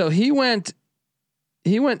 So he went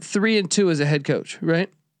 3-2 as a head coach, right?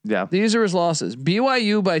 Yeah. These are his losses.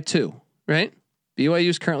 BYU by 2, right? BYU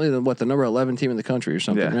is currently the number 11 team in the country or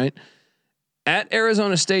something, right? At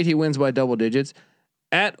Arizona State, he wins by double digits.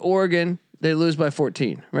 At Oregon, they lose by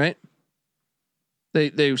 14, right?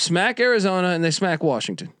 They smack Arizona and they smack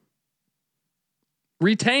Washington.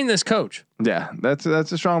 Retain this coach. Yeah, that's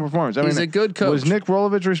a strong performance. He's a good coach. Was Nick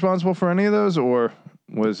Rolovich responsible for any of those, or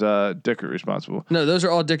was Dickert responsible? No, those are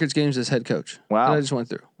all Dickert's games as head coach. Wow, that I just went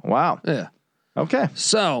through. Wow. Yeah. Okay.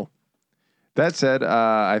 So, that said,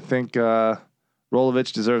 I think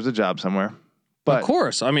Rolovich deserves a job somewhere. But of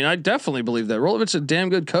course, I mean, I definitely believe that Rolovich is a damn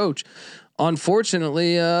good coach.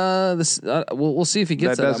 Unfortunately, we'll see if he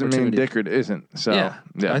gets that doesn't opportunity. mean Dickert isn't. So yeah,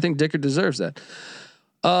 I think Dickert deserves that.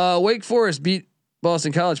 Wake Forest beat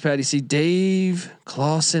Boston College. Patty C. Dave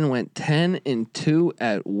Clawson went 10-2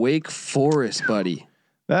 at Wake Forest, buddy.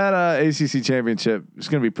 That ACC championship is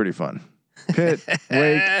going to be pretty fun. Pitt,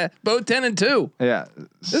 Wake, both 10-2. Yeah,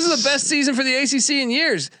 this is the best season for the ACC in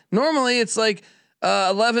years. Normally, it's like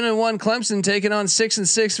 11-1 Clemson taking on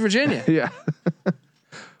 6-6 Virginia. Yeah.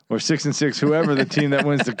 Or 6-6, whoever the team that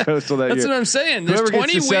wins the Coastal that year. That's what I'm saying. There's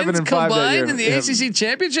 20 wins combined in the ACC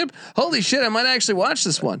championship. Holy shit! I might actually watch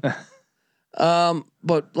this one.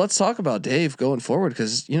 But let's talk about Dave going forward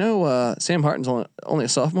because Sam Harton's only a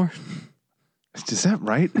sophomore. Is that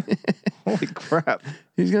right? Holy crap!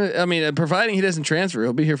 He's gonna. I mean, providing he doesn't transfer,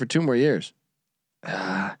 he'll be here for 2 more years.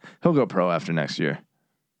 He'll go pro after next year.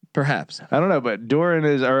 Perhaps. I don't know, but Doran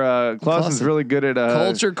is Clawson's really good at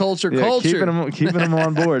culture. Keeping them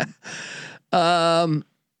on board. BC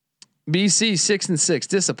 6-6,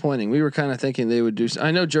 disappointing. We were kind of thinking they would do.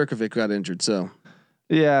 I know Jerkovic got injured, so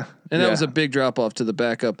Yeah, and that was a big drop off to the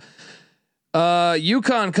backup.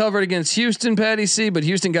 UConn covered against Houston, Patty C, but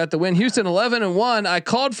Houston got the win. Houston 11-1. I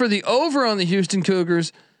called for the over on the Houston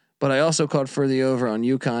Cougars, but I also called for the over on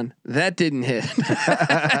UConn. That didn't hit.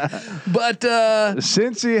 But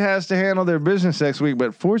Cincy has to handle their business next week.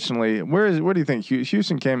 But fortunately, what do you think?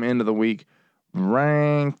 Houston came into the week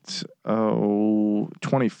ranked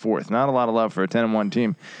 24th. Not a lot of love for a 10-1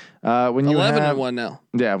 team. When you 11-1 now.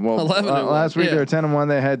 Yeah, well, 11-1. last week Yeah. they were 10-1.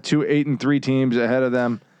 They had 2 8-3 teams ahead of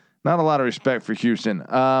them. Not a lot of respect for Houston.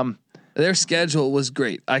 Their schedule was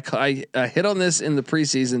great. I hit on this in the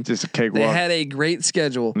preseason. Just a cakewalk. They had a great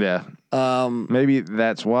schedule. Yeah. Maybe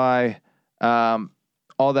that's why.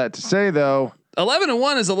 All that to say though,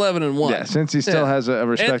 11-1 is 11-1. yeah, since he still has a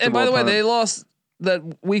respectable. And by the way, opponent. they lost that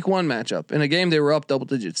week 1 matchup in a game they were up double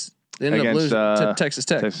digits. They ended up losing to Texas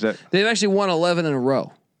Tech. Texas Tech. They've actually won 11 in a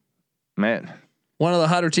row. Man, One of the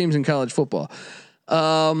hotter teams in college football.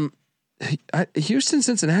 Houston,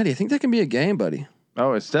 Cincinnati. I think that can be a game, buddy.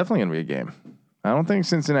 oh, it's definitely gonna be a game. I don't think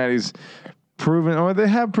Cincinnati's proven, or they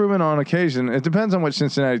have proven on occasion. It depends on which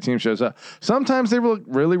Cincinnati team shows up. Sometimes they look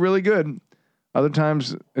really, really good. Other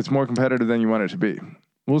times it's more competitive than you want it to be.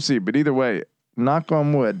 We'll see. But either way, knock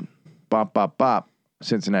on wood, bop, bop, bop.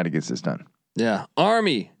 Cincinnati gets this done. Yeah.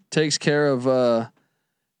 Army takes care of Liberty.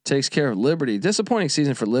 Disappointing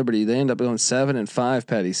season for Liberty. They end up going 7-5,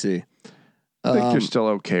 Patty C. I think you're still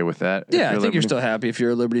okay with that. Yeah, I think you're still happy if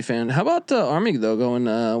you're a Liberty fan. How about Army though? Going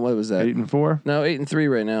what was that? 8-4. No,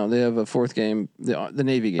 8-3 right now. They have a 4th game, the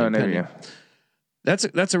Navy game. Oh, Navy, pending. yeah.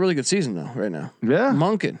 That's a really good season though right now. Yeah.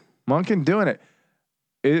 Monken doing it.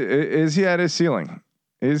 Is he at his ceiling?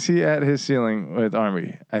 Is he at his ceiling with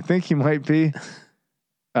Army? I think he might be.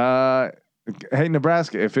 Hey,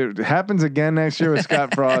 Nebraska, if it happens again next year with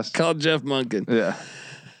Scott Frost. Call Jeff Monken. Yeah.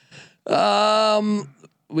 I'll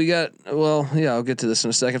get to this in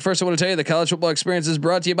a second. First, I want to tell you the college football experience is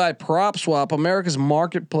brought to you by PropSwap, America's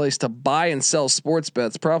marketplace to buy and sell sports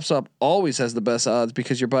bets. PropSwap always has the best odds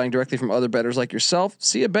because you're buying directly from other bettors like yourself.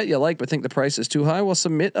 See a bet you like but think the price is too high? Well,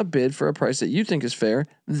 submit a bid for a price that you think is fair,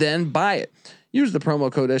 then buy it. Use the promo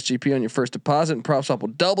code SGP on your first deposit, and PropSwap will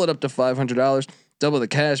double it up to $500. Double the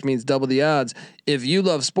cash means double the odds. If you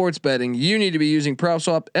love sports betting, you need to be using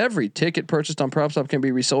PropSwap. Every ticket purchased on PropSwap can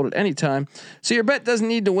be resold at any time. So your bet doesn't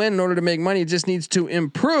need to win in order to make money. It just needs to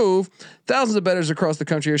improve. Thousands of bettors across the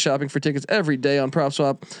country are shopping for tickets every day on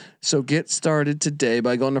PropSwap. So get started today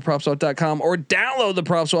by going to PropSwap.com or download the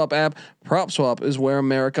PropSwap app. PropSwap is where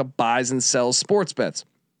America buys and sells sports bets.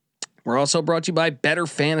 We're also brought to you by Better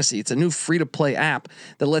Fantasy. It's a new free-to-play app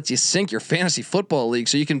that lets you sync your fantasy football league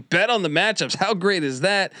so you can bet on the matchups. How great is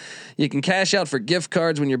that? You can cash out for gift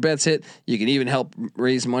cards when your bets hit. You can even help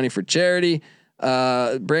raise money for charity.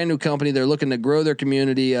 Brand new company. They're looking to grow their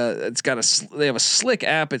community. They have a slick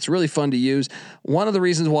app. It's really fun to use. One of the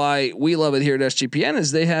reasons why we love it here at SGPN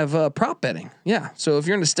is they have prop betting. Yeah. So if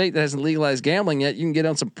you're in a state that hasn't legalized gambling yet, you can get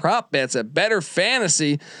on some prop bets at Better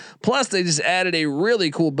Fantasy. Plus, they just added a really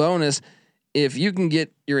cool bonus. If you can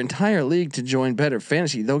get your entire league to join Better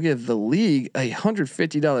Fantasy, they'll give the league a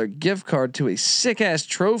 $150 gift card to a sick-ass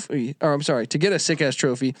trophy. Or I'm sorry, to get a sick-ass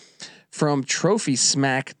trophy from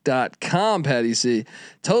TrophySmack.com, Patty C.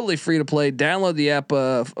 Totally free to play. Download the app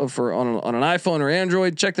for on an iPhone or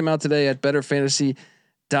Android. Check them out today at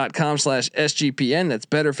betterfantasy.com/SGPN. That's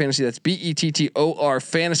Better Fantasy. That's BETTOR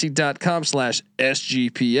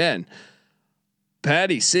fantasy.com/SGPN.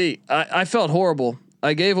 Patty C. I felt horrible.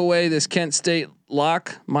 I gave away this Kent State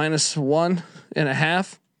lock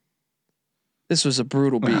 -1.5. This was a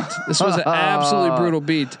brutal beat. This was an absolutely brutal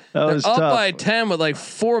beat. They're up tough. by 10 with like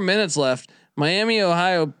 4 minutes left. Miami,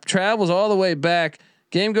 Ohio travels all the way back.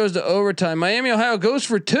 Game goes to overtime. Miami, Ohio goes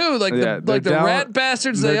for 2. The rat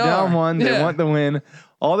bastards they are. Down 1. They Yeah. want the win.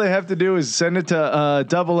 All they have to do is send it to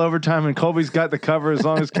double overtime, and Colby's got the cover as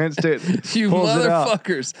long as Kent State You pulls it out.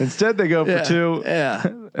 motherfuckers. Instead, they go for 2. Yeah.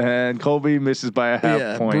 And Colby misses by a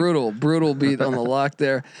half point. Brutal beat on the lock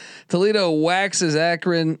there. Toledo waxes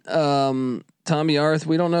Akron. Tommy Arth.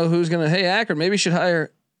 We don't know who's gonna. Hey, Akron, maybe you should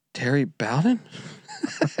hire Terry Bowden.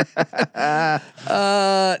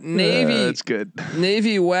 Navy. That's good.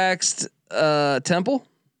 Navy waxed Temple.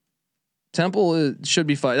 Temple should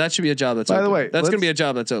be fired. That should be a job that's By open. the way, that's going to be a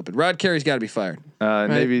job that's open. Rod Carey's got to be fired.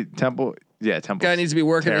 Navy Temple. Yeah, Temple. Guy needs to be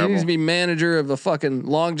working. Terrible. He needs to be manager of the fucking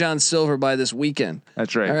Long John Silver by this weekend.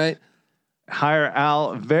 That's right. All right. Hire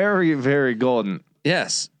Al. Very, very golden.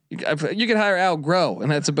 Yes. You could hire Al Groh,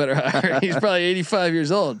 and that's a better hire. He's probably 85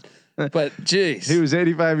 years old. But geez. He was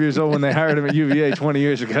 85 years old when they hired him at UVA 20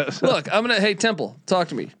 years ago. So. Look, hey Temple, talk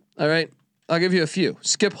to me. All right. I'll give you a few.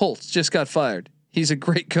 Skip Holtz just got fired. He's a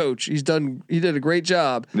great coach. He did a great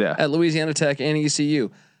job at Louisiana Tech and ECU.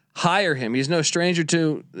 Hire him. He's no stranger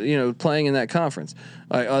to playing in that conference.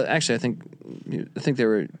 Actually, I think they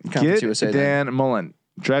were Conference USA. Dan Mullen,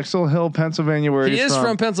 Drexel Hill, Pennsylvania, where he is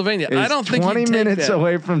from Pennsylvania. I don't think 20 he'd take minutes that.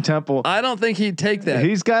 away from Temple. I don't think he'd take that.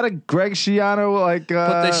 He's got a Greg Schiano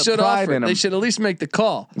but they should pride offer. in him. They should at least make the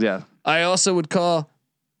call. Yeah. I also would call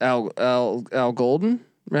Al Golden,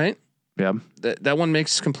 right? Yeah. That one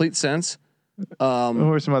makes complete sense.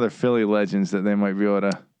 Who are some other Philly legends that they might be able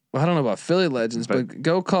to? Well, I don't know about Philly legends, but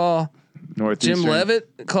go call Northeastern. Jim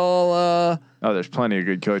Levitt. Call. There's plenty of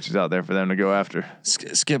good coaches out there for them to go after.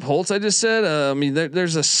 Skip Holtz, I just said. I mean,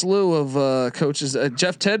 there's a slew of coaches.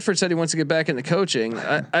 Jeff Tedford said he wants to get back into coaching.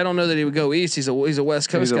 I don't know that he would go east. He's a West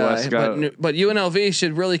Coast guy. But UNLV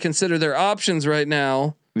should really consider their options right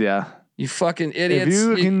now. Yeah. You fucking idiots!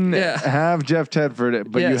 If you can have Jeff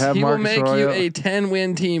Tedford, but you have he Marcus will make Arroyo. you a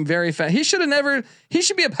 10-win team very fast. He should have never. He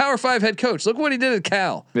should be a Power 5 head coach. Look what he did at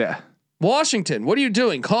Cal. Yeah. Washington, what are you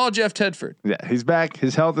doing? Call Jeff Tedford. Yeah, he's back.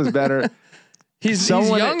 His health is better. he's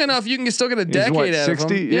young enough. You can still get a decade out 60?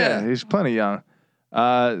 of him. Yeah, he's plenty young.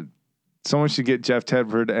 Someone should get Jeff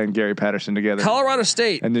Tedford and Gary Patterson together. Colorado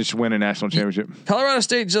State and just win a national championship. Colorado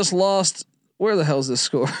State just lost. Where the hell's this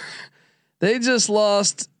score? They just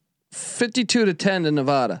lost 52-10 to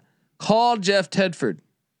Nevada. Call Jeff Tedford.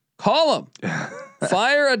 Call him.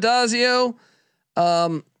 Fire Adazio.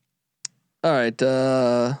 All right.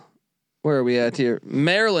 Where are we at here?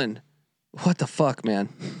 Maryland. What the fuck, man?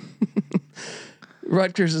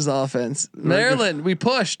 Rutgers' offense. Maryland. We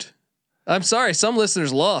pushed. I'm sorry. Some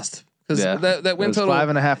listeners lost because that win total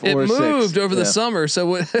 5.5 it or moved 6 over the summer.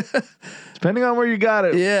 So depending on where you got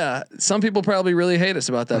it. Yeah. Some people probably really hate us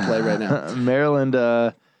about that play right now.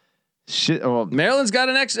 Maryland. Shit. Well, Maryland's got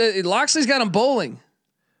an Loxley's got him bowling.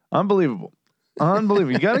 Unbelievable.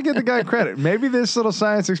 You got to give the guy credit. Maybe this little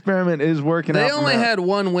science experiment is working out. They only had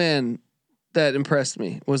one win that impressed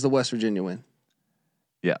me was the West Virginia win.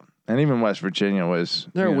 Yeah. And even West Virginia was.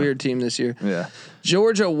 They're a weird team this year. Yeah.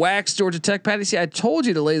 Georgia waxed Georgia Tech. Patty, see, I told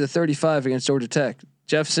you to lay the 35 against Georgia Tech.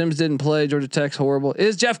 Jeff Sims didn't play. Georgia Tech's horrible.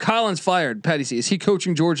 Is Jeff Collins fired? Patty, see, is he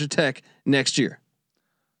coaching Georgia Tech next year?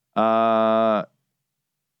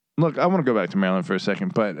 Look, I want to go back to Maryland for a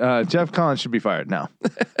second, but Jeff Collins should be fired now.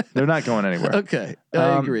 They're not going anywhere. Okay,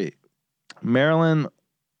 I agree. Maryland's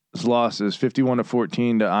losses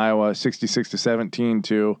 51-14 to Iowa, 66-17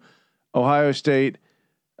 to Ohio State,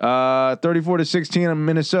 34-16 in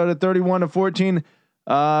Minnesota, 31-14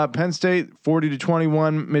 Penn State,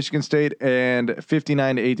 40-21 Michigan State, and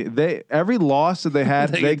 59-18. Every loss that they had,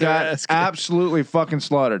 they got absolutely fucking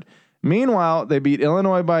slaughtered. Meanwhile, they beat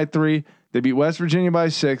Illinois by 3. They beat West Virginia by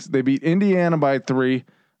 6. They beat Indiana by 3.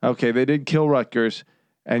 Okay, they did kill Rutgers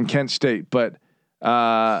and Kent State, but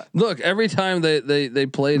look, every time they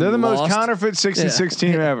played, they're the most counterfeit 66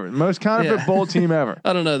 team ever, most counterfeit bowl team ever.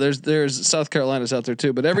 I don't know. There's South Carolina's out there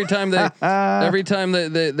too, but every time they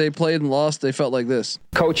played and lost, they felt like this.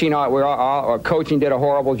 Coaching, our coaching did a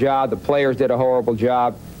horrible job. The players did a horrible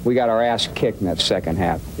job. We got our ass kicked in that second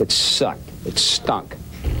half. It sucked. It stunk.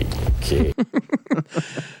 Okay.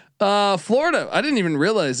 Florida. I didn't even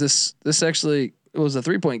realize this actually was a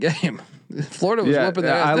 3-point game. Florida was whooping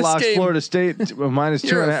their ass. I this lost game, Florida State minus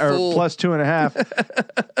 2.5 or plus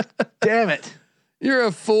 2.5. Damn it. You're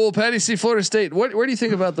a fool, Patty. See Florida State. Where do you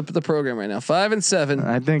think about the program right now? 5-7.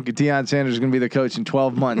 I think Deion Sanders is going to be the coach in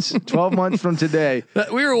 12 months. 12 months from today.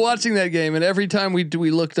 We were watching that game, and every time we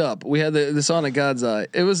looked up, we had this on a God's eye.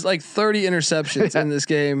 It was like 30 interceptions in this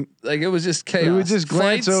game. Like it was just chaos. We would just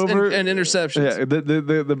glance over and interceptions. Yeah,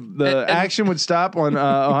 the action would stop on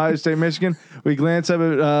Ohio State, Michigan. We glance up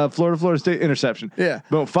at Florida State, interception. Yeah,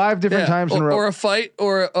 but 5 different times in a row, or a fight,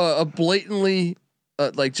 or a blatantly.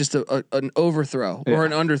 Like just an overthrow or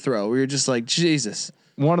an underthrow. We were just like, Jesus.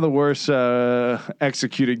 One of the worst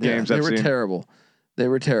executed games I've seen. They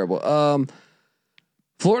were terrible.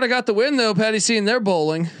 Florida got the win though, Patty C, and they're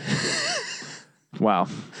bowling. Wow.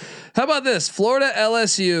 How about this? Florida,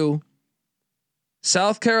 LSU,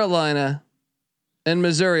 South Carolina, and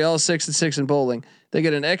Missouri, all 6-6 in bowling. They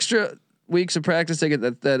get an extra weeks of practice. They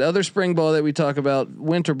get that other spring ball that we talk about,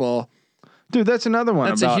 winter ball. Dude, that's another one.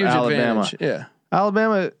 That's about a huge Alabama. advantage. Yeah.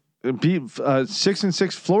 Alabama beat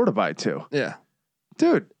 6-6 Florida by 2. Yeah.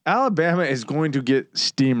 Dude, Alabama is going to get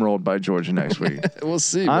steamrolled by Georgia next week. We'll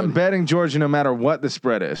see. I'm betting Georgia no matter what the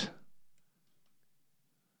spread is.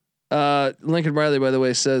 Lincoln Riley, by the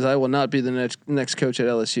way, says I will not be the next coach at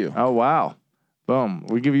LSU. Oh wow. Boom.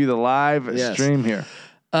 We give you the live stream here.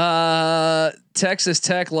 Texas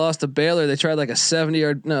Tech lost to Baylor. They tried like a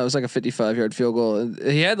 70-yard. No, it was like a 55-yard field goal.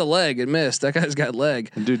 He had the leg. It missed. That guy's got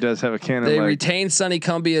leg. The dude does have a cannon. They leg. retained Sonny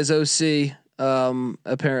Cumbie as OC.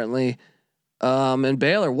 Apparently. And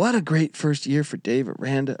Baylor, what a great first year for Dave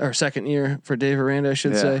Aranda, or second year for Dave Aranda, I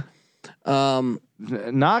should say.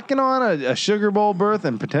 Knocking on a Sugar Bowl berth,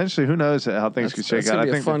 and potentially who knows how things could shake out. I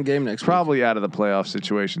think a fun game next probably week. out of the playoff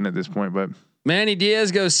situation at this point, but Manny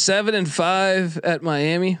Diaz goes 7-5 at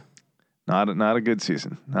Miami. not a good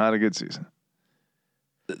season. Not a good season.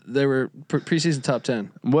 They were preseason top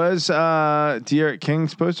 10. Was De'Aaron King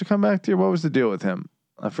supposed to come back to you? What was the deal with him?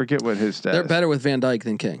 I forget what his status. They're better with Van Dyke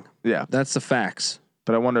than King. Yeah, That's the facts.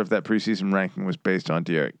 but I wonder if that preseason ranking was based on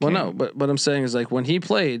De'Aaron King. Well, no, but what I'm saying is like when he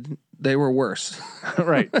played, they were worse.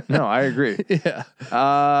 Right. No, I agree.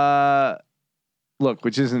 Yeah. Look,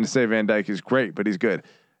 which isn't to say Van Dyke is great, but he's good.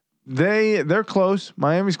 They're close.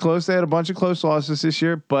 Miami's close. They had a bunch of close losses this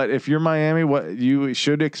year, but if you're Miami, what you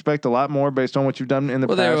should expect a lot more based on what you've done in the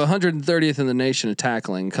Well, past. they were 130th in the nation of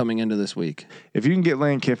tackling coming into this week. If you can get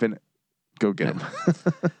Lane Kiffin, go get him.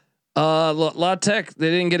 La Tech, they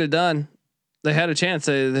didn't get it done. They had a chance.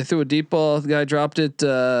 They threw a deep ball. The guy dropped it.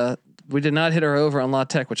 We did not hit our over on La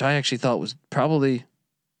Tech, which I actually thought was probably,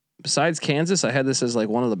 besides Kansas, I had this as like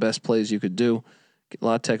one of the best plays you could do. Get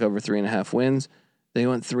La Tech over 3.5 wins. They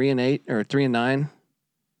went 3-8 or 3-9.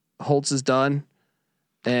 Holtz is done.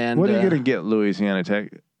 And what are you going to get Louisiana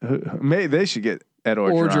Tech? They should get Ed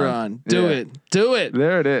Orgeron. Do it.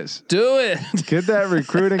 There it is. Do it. Get that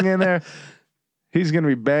recruiting in there. He's going to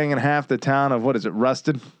be banging half the town of, what is it,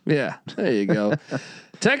 Rusted? Yeah, there you go.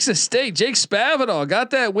 Texas State, Jake Spavital got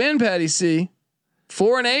that win, Patty C.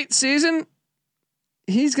 4-8 season.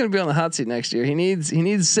 He's going to be on the hot seat next year. He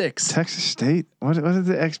needs 6. Texas State. What are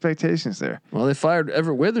the expectations there? Well, they fired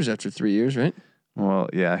Everett Withers after 3 years, right? Well,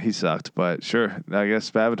 yeah, he sucked, but sure. I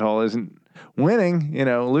guess Spavital isn't winning.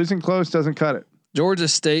 Losing close doesn't cut it. Georgia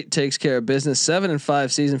State takes care of business.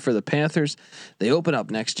 7-5 season for the Panthers. They open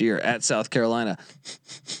up next year at South Carolina.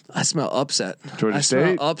 I smell upset. Georgia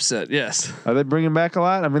State? Smell upset. Yes. Are they bringing back a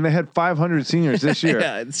lot? I mean, they had 500 seniors this year.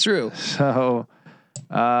 Yeah, it's true. So,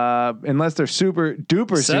 unless they're super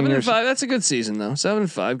duper 7-5. seniors, That's a good season though.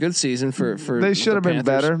 7-5, good season for. they should have been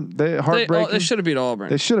better. Heartbreaking. They should have beat Auburn.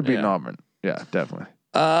 They should have beaten Auburn. Yeah, definitely.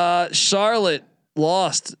 Charlotte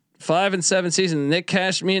lost 5-7 season.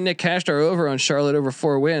 Me and Nick cashed our over on Charlotte over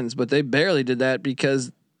 4 wins, but they barely did that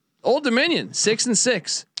because Old Dominion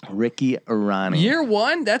 6-6. Ricky Arani. Year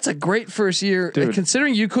 1, that's a great first year. Dude.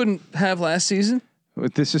 Considering you couldn't have last season.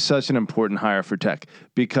 This is such an important hire for Tech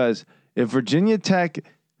because if Virginia Tech,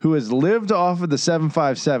 who has lived off of the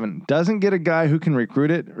 757, doesn't get a guy who can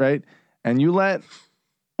recruit it, right? And you let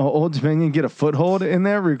Old Dominion get a foothold in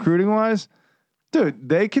there recruiting wise, dude,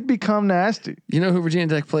 they could become nasty. You know who Virginia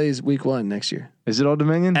Tech plays week 1 next year? Is it Old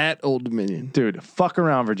Dominion? At Old Dominion. Dude, fuck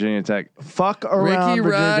around Virginia Tech. Fuck around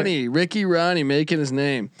Ricky Ronnie making his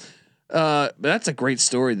name. That's a great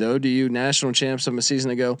story though. Do you national champs from a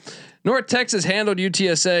season ago? North Texas handled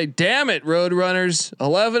UTSA. Damn it, Roadrunners.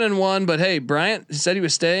 11-1, but hey, Bryant said he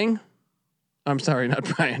was staying. I'm sorry, not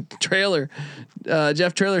Bryant. Traylor.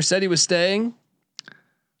 Jeff Traylor said he was staying.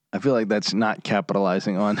 I feel like that's not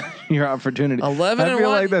capitalizing on your opportunity. 11-1. I feel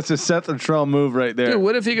like that's a Seth Luttrell move right there. Dude,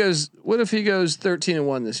 what if he goes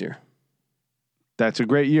 13-1 this year? That's a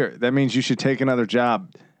great year. That means you should take another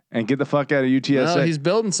job and get the fuck out of UTSA. No, he's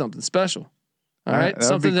building something special. All right, that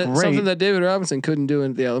something that David Robinson couldn't do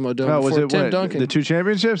in the Alamo Dome. Oh, was it Tim what, Duncan. the 2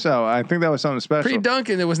 championships? Oh, I think that was something special.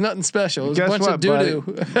 Pre-Duncan, there was nothing special. It was Guess a bunch what, of doo-doo.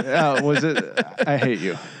 Oh, was it? I hate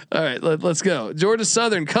you. All right, let's go. Georgia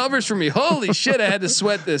Southern covers for me. Holy shit, I had to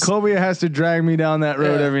sweat this. Colby has to drag me down that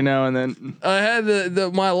road every now and then. I had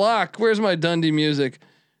my lock. Where's my Dundee music?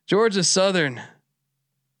 Georgia Southern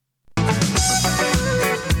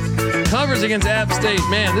covers against App State.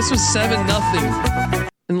 Man, this was 7-0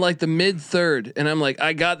 in like the mid third, and I'm like,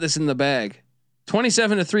 I got this in the bag.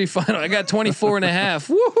 27-3 final. I got 24.5.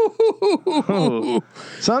 Woo!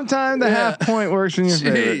 Sometimes the half point works in your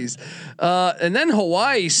favor. Jeez. And then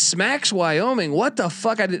Hawaii smacks Wyoming. What the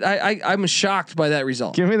fuck? I'm shocked by that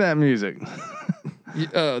result. Give me that music.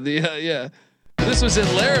 Yeah. This was in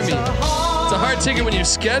Laramie. It's a hard ticket when you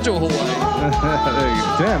schedule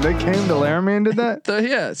Hawaii. Damn, they came to Laramie and did that?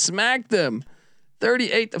 Yeah, smacked them.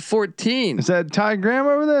 38-14. Is that Ty Graham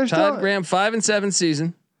over there? Todd Graham, 5-7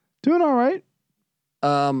 season. Doing all right.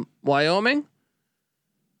 Wyoming.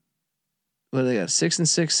 What do they got?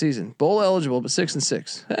 6-6 season. Bowl eligible, but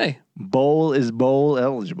 6-6. Hey. Bowl is bowl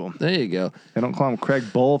eligible. There you go. They don't call him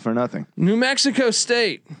Craig Bowl for nothing. New Mexico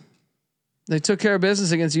State. They took care of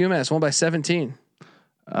business against UMass, won by 17.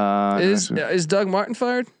 Is Doug Martin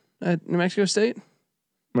fired at New Mexico State?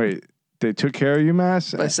 Wait, they took care of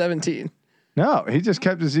UMass By 17. No, he just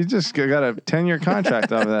kept his. He just got a 10-year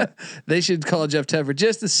contract off of that. They should call Jeff Tedford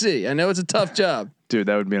just to see. I know it's a tough job. Dude,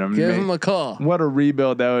 that would be an amazing. Give him a call. What a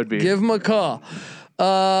rebuild that would be. Give him a call.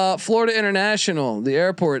 Florida International, the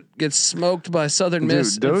airport gets smoked by Southern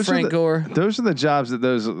Miss and Frank Gore. Those are the jobs that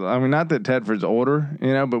those. I mean, not that Tedford's older,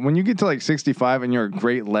 but when you get to like 65 and you're a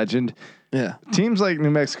great legend, yeah, teams like New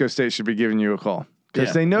Mexico State should be giving you a call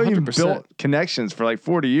because they know 100%. You've built connections for like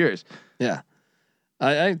 40 years. Yeah,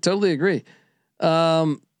 I totally agree.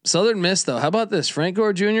 Southern Miss though, how about this? Frank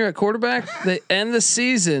Gore Jr. at quarterback. They end the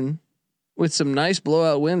season with some nice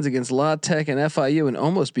blowout wins against La Tech and FIU and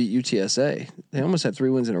almost beat UTSA. They almost had 3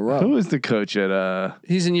 wins in a row. Who is the coach at?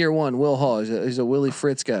 He's in year 1. Will Hall. He's a Willie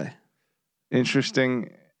Fritz guy. Interesting.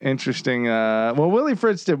 Well, Willie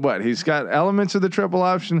Fritz did what? He's got elements of the triple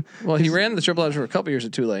option. Well, he ran the triple option for a couple years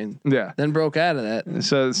at Tulane. Yeah. Then broke out of that.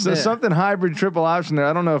 So something hybrid triple option there.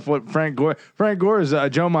 I don't know if what Frank Gore is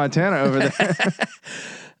Joe Montana over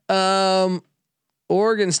there.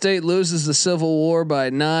 Oregon State loses the Civil War by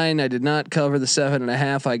 9. I did not cover the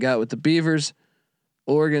 7.5 I got with the Beavers.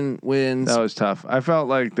 Oregon wins. That was tough. I felt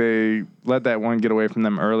like they let that one get away from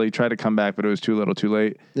them early, tried to come back, but it was too little too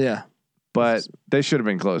late. Yeah. But they should have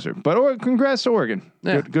been closer. But congrats to Oregon.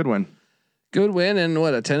 Yeah. Good win. Good win and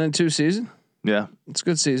what, a 10-2 season? Yeah. It's a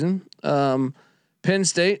good season. Penn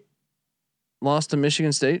State lost to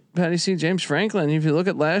Michigan State. Patty C. James Franklin. If you look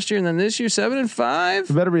at last year and then this year, 7-5.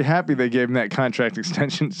 You better be happy they gave him that contract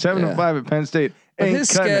extension. 7-5 at Penn State. But his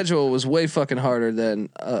schedule was way fucking harder than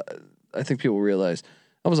I think people realize.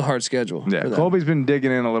 That was a hard schedule. Yeah, Colby's been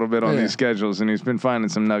digging in a little bit on these schedules, and he's been finding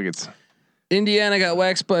some nuggets. Indiana got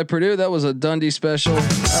waxed by Purdue. That was a Dundee special. All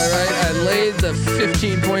right, I laid the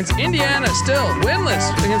 15 points. Indiana still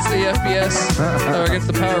winless against the FBS or against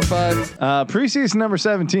the Power 5. Preseason number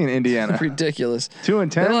 17, Indiana. Ridiculous.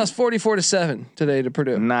 2-10. They lost 44-7 today to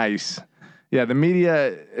Purdue. Nice. Yeah, the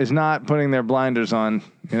media is not putting their blinders on,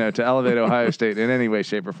 to elevate Ohio State in any way,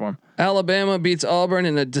 shape, or form. Alabama beats Auburn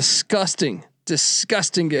in a disgusting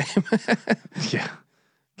game. Yeah.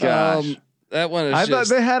 Gosh. That one is I thought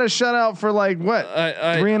they had a shutout for like what?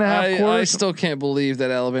 3.5 quarters? I still can't believe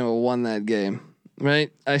that Alabama won that game.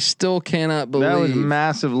 Right? I still cannot believe. That was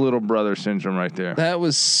massive little brother syndrome right there. That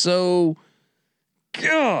was so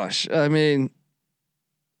gosh. I mean,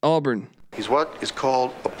 Auburn. He's what is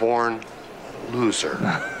called a born loser.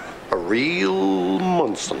 A real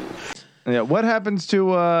Munson. Yeah, what happens to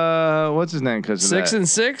what's his name? Because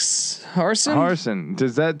 6-6, Harsin. Harsin.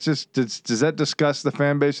 Does that disgust the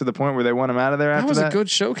fan base to the point where they want him out of there? After that was a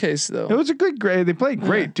good showcase, though. It was a good grade. They played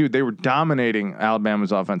great, dude. They were dominating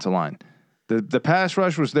Alabama's offensive line. The pass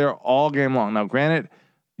rush was there all game long. Now, granted,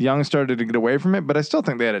 Young started to get away from it, but I still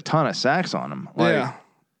think they had a ton of sacks on him. Yeah,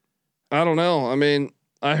 I don't know. I mean,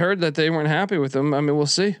 I heard that they weren't happy with him. I mean, we'll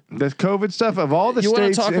see. The COVID stuff of all the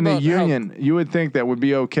states in the union, you would think that would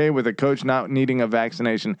be okay with a coach not needing a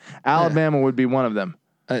vaccination. Alabama would be one of them.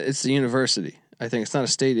 It's the university. I think it's not a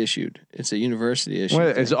state issued. It's a university issue.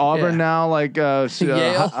 Wait, is Auburn now like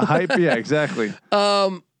hype? Yeah, exactly.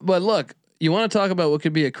 But look, you want to talk about what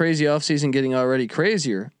could be a crazy offseason getting already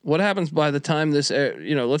crazier. What happens by the time this,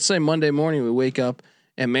 let's say Monday morning we wake up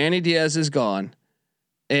and Manny Diaz is gone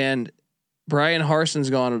and Brian Harsin's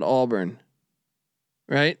gone at Auburn,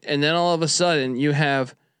 right? And then all of a sudden you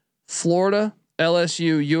have Florida,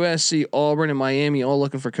 LSU, USC, Auburn, and Miami all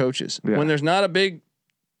looking for coaches. Yeah. When there's not a big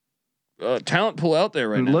talent pool out there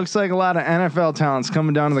right now. Looks like a lot of NFL talents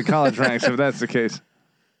coming down to the college ranks if that's the case.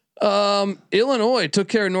 Illinois took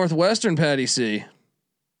care of Northwestern, Patty C.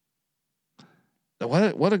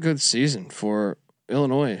 What a good season for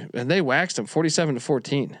Illinois. And they waxed them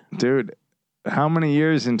 47-14. Dude. How many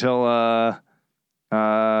years until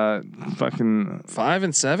fucking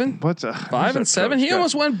 5-7? What's a 5-7? He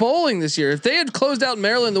almost went bowling this year. If they had closed out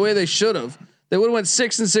Maryland the way they should have, they would have went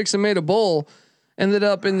 6-6 and made a bowl. Ended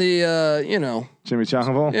up in the Jimmy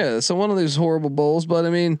Chong Bowl. Yeah, so one of these horrible bowls. But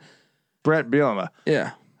I mean, Brett Bielema.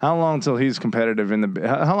 Yeah. How long until he's competitive in the?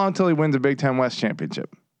 How long until he wins a Big Ten West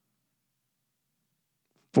championship?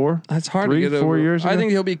 4? That's hard 3, to get 4 over. years. I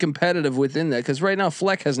think he'll be competitive within that because right now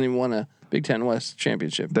Fleck hasn't even won a Big Ten West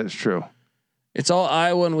championship. That's true. It's all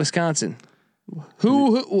Iowa and Wisconsin.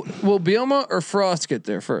 Who will Bielema or Frost get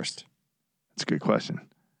there first? That's a good question.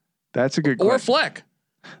 That's a good question. Or Fleck.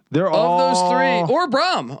 They're of all those 3 or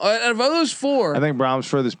Brom. Out of those 4, I think Brom's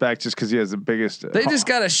furthest back just because he has the biggest. They just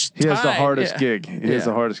got he has the hardest gig. He has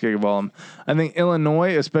the hardest gig of all of them. I think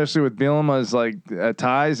Illinois, especially with Bielema's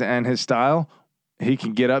ties and his style, he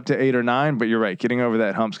can get up to 8 or 9. But you're right, getting over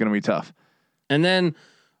that hump's going to be tough. And then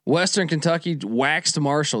Western Kentucky waxed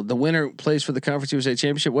Marshall. The winner plays for the Conference USA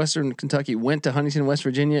Championship. Western Kentucky went to Huntington, West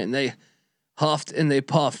Virginia, and they huffed and they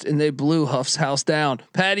puffed and they blew Huff's house down.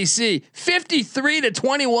 Patty C,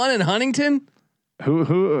 53-21 in Huntington.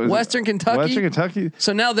 Who? Western Kentucky. Western Kentucky.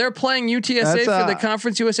 So now they're playing UTSA for the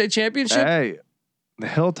Conference USA Championship. Hey, the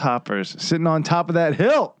Hilltoppers sitting on top of that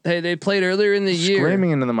hill. Hey, they played earlier in the year.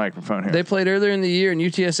 Screaming into the microphone here. They played earlier in the year, and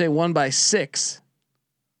UTSA won by 6.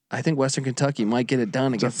 I think Western Kentucky might get it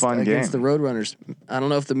done against the Roadrunners. I don't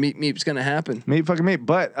know if the meep's going to happen. Meep,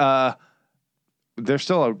 but they're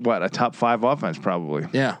still a top 5 offense probably.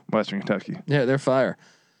 Yeah, Western Kentucky. Yeah, they're fire.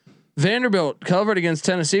 Vanderbilt covered against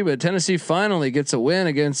Tennessee, but Tennessee finally gets a win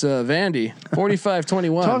against Vandy,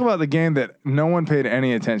 45-21. Talk about the game that no one paid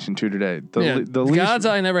any attention to today. The God's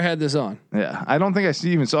eye never had this on. Yeah, I don't think I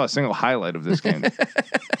even saw a single highlight of this game.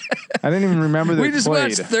 I didn't even remember that we just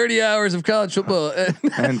played. watched 30 hours of college football,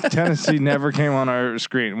 and Tennessee never came on our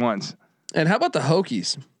screen once. And how about the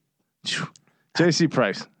Hokies? J.C.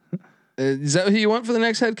 Price. Is that who you want for the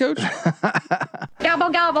next head coach? Gobble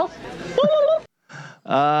gobble.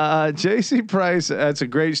 J.C. Price, that's a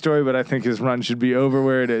great story, but I think his run should be over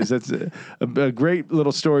where it is. That's a great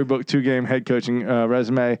little storybook 2-game head coaching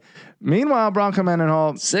resume. Meanwhile, Bronco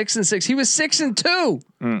Mendenhall 6-6. He was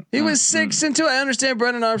 6-2. He was 6-2. I understand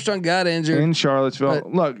Brennan Armstrong got injured in Charlottesville.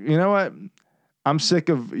 Look, you know what? I'm sick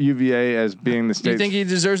of UVA as being the state. You think he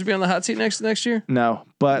deserves to be on the hot seat next year? No,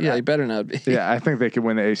 but yeah, he better not be. Yeah, I think they could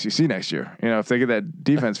win the ACC next year. You know, if they get that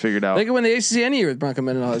defense figured out, they could win the ACC any year with Bronco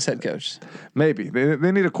Mendenhall as head coach. Maybe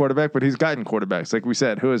they need a quarterback, but he's gotten quarterbacks. Like we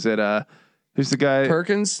said, who is it? Who's the guy?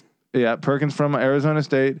 Perkins. Yeah, Perkins from Arizona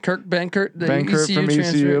State. Kirk Benkert, from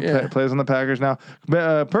ECU, yeah. plays on the Packers now.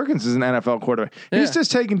 Perkins is an NFL quarterback. He's just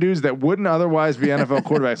taking dudes that wouldn't otherwise be NFL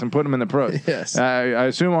quarterbacks and putting them in the pros. Yes. I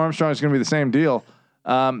assume Armstrong is going to be the same deal.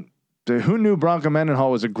 Who knew Bronco Mendenhall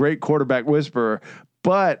was a great quarterback whisperer,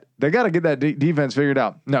 but they got to get that defense figured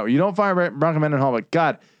out. No, you don't fire Bronco Mendenhall, but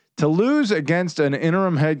God, to lose against an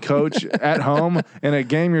interim head coach at home in a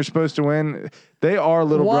game you're supposed to win, they are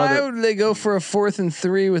little brother. Why would they go for a 4th and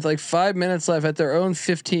 3 with like 5 minutes left at their own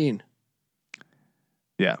 15?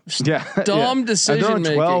 Yeah. Dumb decision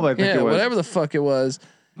making. 12, I think it was. Whatever the fuck it was.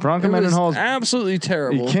 Bronco Mendenhall's absolutely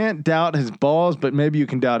terrible. You can't doubt his balls, but maybe you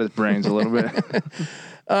can doubt his brains a little bit.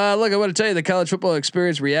 Look, I want to tell you the College Football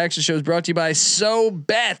Experience reaction show is brought to you by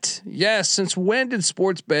SoBet. Yes, since when did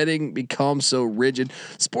sports betting become so rigid?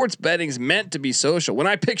 Sports betting is meant to be social. When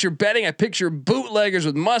I picture betting, I picture bootleggers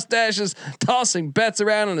with mustaches tossing bets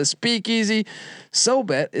around on a speakeasy.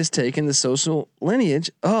 SoBet is taking the social lineage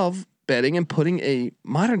of betting and putting a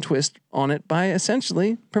modern twist on it by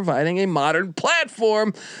essentially providing a modern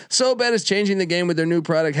platform. SoBet is changing the game with their new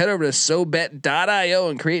product. Head over to SoBet.io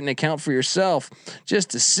and create an account for yourself just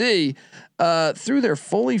to see. Through their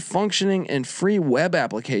fully functioning and free web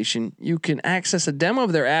application, you can access a demo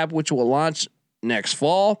of their app, which will launch next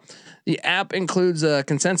fall. The app includes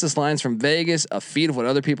consensus lines from Vegas, a feed of what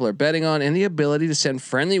other people are betting on, and the ability to send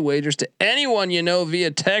friendly wagers to anyone you know via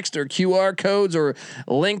text or QR codes or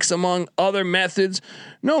links, among other methods.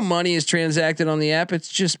 No money is transacted on the app. It's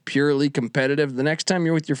just purely competitive. The next time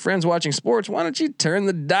you're with your friends watching sports, why don't you turn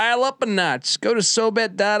the dial up a notch? Go to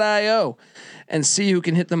SoBet.io and see who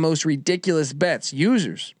can hit the most ridiculous bets.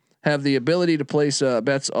 Users have the ability to place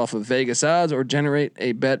bets off of Vegas odds or generate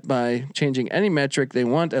a bet by changing any metric they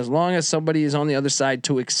want, as long as somebody is on the other side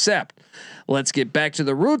to accept. Let's get back to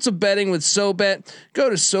the roots of betting with SoBet.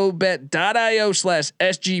 Go to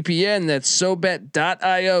SoBet.io/SGPN. That's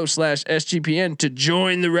SoBet.io/SGPN to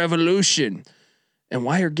join the revolution. And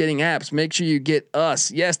while you're getting apps, make sure you get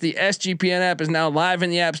us. Yes, the SGPN app is now live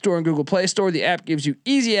in the App Store and Google Play Store. The app gives you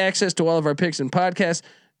easy access to all of our picks and podcasts.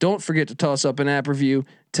 Don't forget to toss up an app review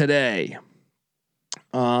today.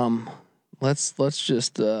 Let's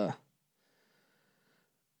just. I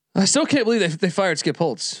still can't believe they fired Skip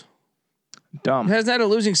Holtz. Dumb. He hasn't had a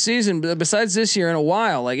losing season besides this year in a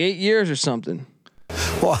while, like 8 years or something.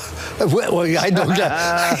 Well, I don't.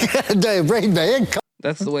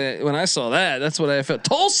 That's the way when I saw that. That's what I felt.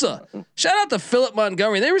 Tulsa. Shout out to Philip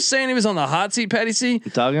Montgomery. They were saying he was on the hot seat. Patty C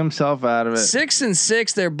dug himself out of it.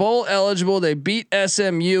 6-6. They're bowl eligible. They beat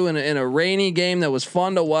SMU in a rainy game that was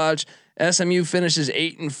fun to watch. SMU finishes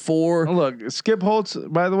 8-4. Look, Skip Holtz,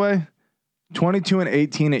 by the way,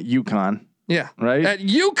 22-18 at UConn. Yeah, right at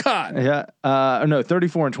UConn. Yeah, no,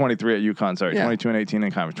 34-23 at UConn. Sorry, 22-18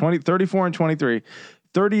 in conference. 34-23,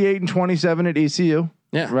 38-27 at ECU.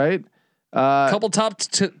 Yeah, right. Couple top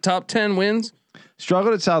 10 wins.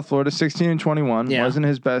 Struggled at South Florida, 16-21. Yeah. Wasn't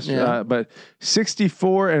his best, Yeah. but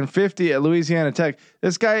 64-50 at Louisiana Tech.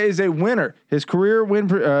 This guy is a winner. His career win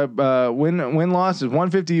loss is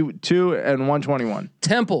 152 and 121.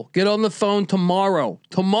 Temple, get on the phone tomorrow,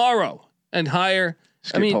 and hire.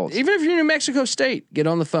 Skip Holtz. Even if you're New Mexico State, get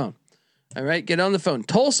on the phone. All right, get on the phone.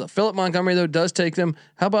 Tulsa, Philip Montgomery though does take them.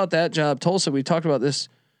 How about that job, Tulsa? We talked about this.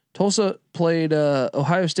 Tulsa played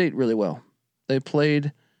Ohio State really well. They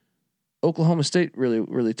played Oklahoma State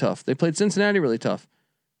really tough. They played Cincinnati really tough.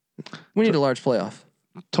 We need a large playoff.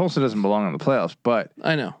 Tulsa doesn't belong in the playoffs, but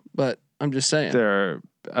I know, but I'm just saying they're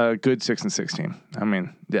a good 6-16. I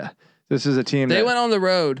mean, yeah, this is a team. They went on the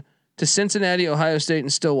road to Cincinnati, Ohio State,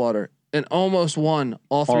 and Stillwater, and almost won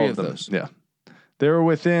all three of those. Yeah, they were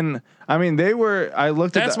within. I mean, they were. I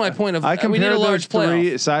looked. That's my point of. I We need compared a large those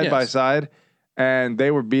three playoff. side by Yes. side, and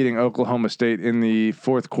they were beating Oklahoma State in the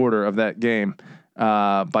fourth quarter of that game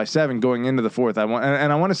by 7 going into the fourth. I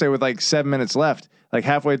want to say with like 7 minutes left, like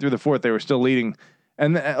halfway through the fourth, they were still leading.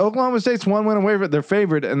 And Oklahoma State's 1 win away. They're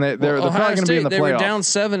favored, and they're probably going to be in the playoff. They were down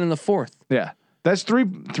 7 in the fourth. Yeah, that's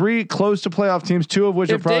three close to playoff teams, 2 of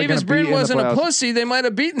which are If probably going Davis to be in Brin the wasn't a playoffs. pussy, they might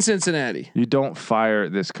have beaten Cincinnati. You don't fire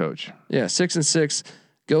this coach. Yeah, 6-6.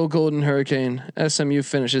 Go Golden Hurricane. SMU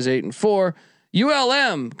finishes 8-4.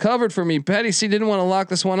 ULM covered for me. Patty C didn't want to lock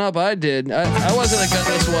this one up. I did. I wasn't a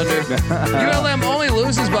gutless wonder. ULM only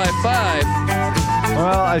loses by 5.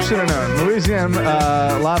 Well, I should have known.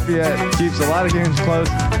 Louisiana Lafayette keeps a lot of games close.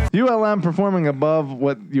 ULM performing above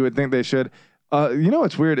what you would think they should. You know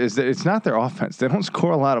what's weird is that it's not their offense. They don't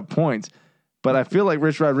score a lot of points, but I feel like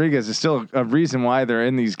Rich Rodriguez is still a reason why they're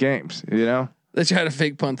in these games. You know, They tried a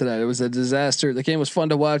fake punt tonight. It was a disaster. The game was fun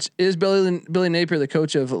to watch. Is Billy Napier the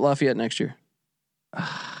coach of Lafayette next year?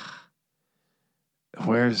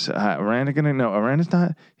 Where's Aranda gonna? No, Aranda's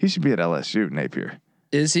not. He should be at LSU. Napier,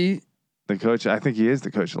 Is he? the coach. I think he is the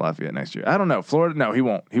coach of Lafayette next year. I don't know. Florida. No, he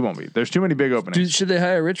won't. He won't be. There's too many big openings. Should they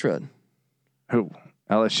hire Rich Rod? Who?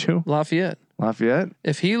 LSU? Lafayette. Lafayette?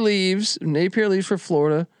 If he leaves, Napier leaves for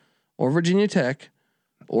Florida or Virginia Tech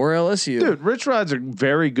or LSU. Dude, Rich Rod's a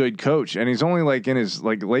very good coach, and he's only like in his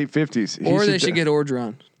like late 50s. Or they should get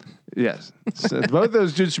Orgeron. Yes. So both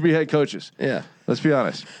those dudes should be head coaches. Yeah. Let's be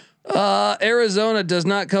honest. Arizona does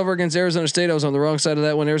not cover against Arizona State. I was on the wrong side of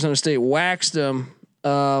that one. Arizona State waxed them.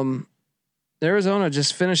 Arizona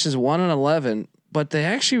just finishes 1-11, but they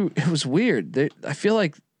actually, it was weird. I feel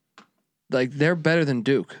like they're better than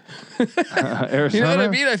Duke. Arizona. You know what I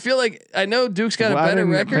mean? I feel like I know Duke's got a I better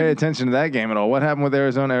didn't record. pay attention to that game at all. What happened with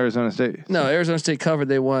Arizona State? No, Arizona State covered.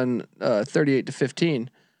 They won 38-15.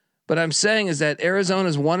 But I'm saying is that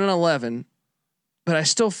Arizona's 1-11, but I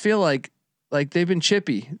still feel like they've been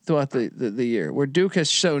chippy throughout the year, where Duke has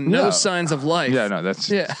shown no signs of life. Yeah, no, that's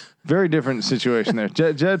Yeah. very different situation there.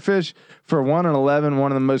 Jed Fish for 1-11,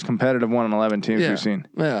 one of the most competitive 1-11 teams we've seen.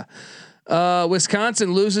 Yeah.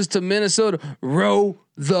 Wisconsin loses to Minnesota. Row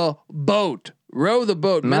the boat.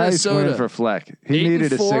 Nice Minnesota win for Fleck. He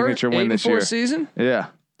needed a signature win this year. Season. Yeah.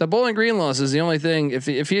 The Bowling Green loss is the only thing. If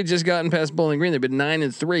he had just gotten past Bowling Green, they'd been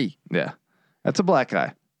 9-3. Yeah. That's a black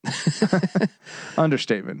guy.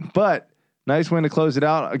 Understatement. But nice win to close it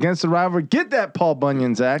out against the rivalry. Get that Paul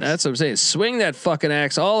Bunyan's axe. That's what I'm saying. Swing that fucking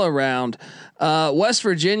axe all around. West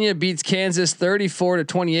Virginia beats Kansas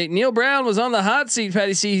 34-28. Neil Brown was on the hot seat,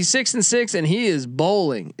 Patty C. He's 6-6 and he is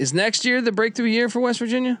bowling. Is next year the breakthrough year for West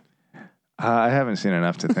Virginia? I haven't seen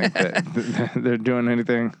enough to think that they're doing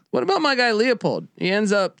anything. What about my guy Leopold? He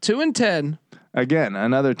ends up 2-10. Again,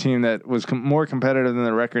 another team that was more competitive than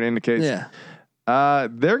the record indicates. Yeah.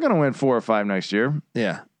 They're going to win 4 or 5 next year.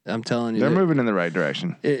 Yeah. I'm telling you. They're moving in the right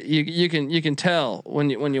direction. You can tell when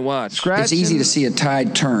you watch. Scratching It's easy to see a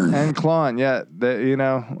tide turn. and clawing. Yeah. You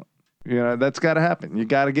know that's got to happen. You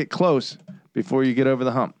got to get close before you get over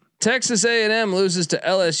the hump. Texas A&M loses to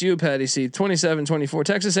LSU, Patty C. 27-24.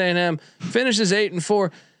 Texas A&M finishes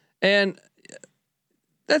 8-4, and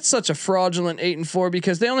that's such a fraudulent 8-4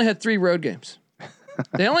 because they only had 3 road games.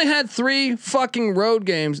 They only had 3 fucking road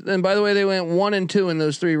games. And by the way, they went 1-2 in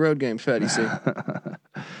those 3 road games, Patty C.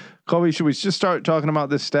 Colby, should we just start talking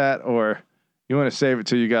about this stat, or you want to save it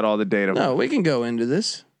till you got all the data? No, we can go into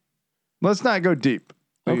this. Let's not go deep.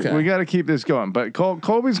 Okay. We got to keep this going. But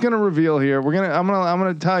Colby's going to reveal here. I'm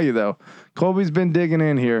going to tell you though. Colby's been digging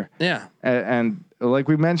in here. Yeah. And like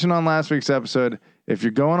we mentioned on last week's episode, if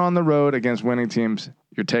you're going on the road against winning teams,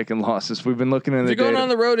 you're taking losses. We've been looking at the If you're going data. on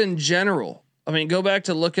the road in general, I mean, go back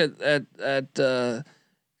to look at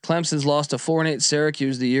Clemson's loss to 4-8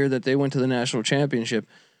 Syracuse the year that they went to the national championship.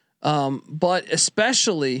 But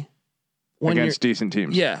especially when against decent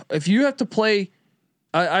teams. Yeah. If you have to play,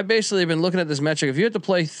 I basically have been looking at this metric. If you have to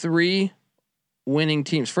play 3 winning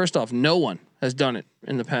teams. First off, no one has done it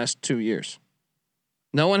in the past 2 years.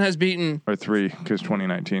 No one has beaten or 3 because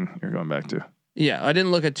 2019 you're going back to. Yeah, I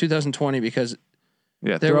didn't look at 2020 because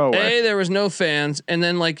there was no fans, and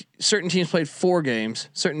then like certain teams played 4 games,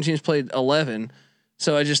 certain teams played 11.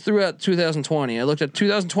 So I just threw out 2020. I looked at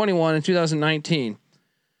 2021 and 2019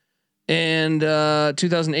 and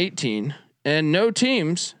 2018, and no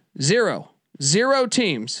teams, zero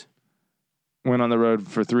teams went on the road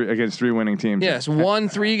for 3 winning teams. Yes, won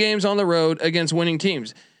 3 games on the road against winning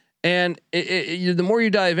teams. And the more you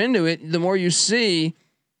dive into it, the more you see.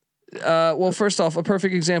 Well, first off, a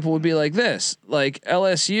perfect example would be like this: like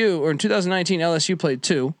LSU, or in 2019, LSU played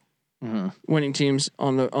 2 winning teams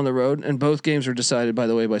on the road, and both games were decided, by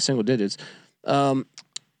the way, by single digits.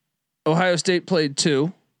 Ohio State played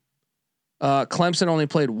 2. Clemson only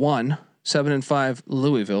played 1. 7-5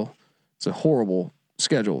 Louisville. It's a horrible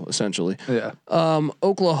schedule, essentially. Yeah.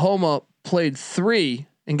 Oklahoma played 3,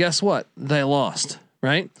 and guess what? They lost.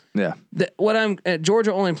 Right. Yeah.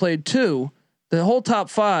 Georgia only played 2. The whole top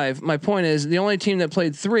 5. My point is, the only team that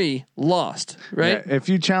played 3 lost. Right. Yeah, if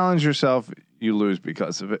you challenge yourself, you lose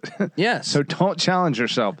because of it. Yes. So don't challenge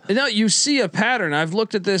yourself. Now you see a pattern. I've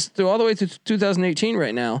looked at this through all the way to 2018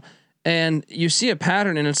 right now, and you see a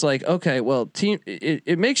pattern, and it's like, okay, well,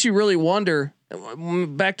 it makes you really wonder.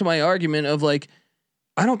 Back to my argument of like,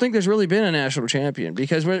 I don't think there's really been a national champion,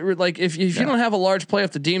 because we're like, if you don't have a large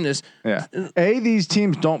playoff to deem this, these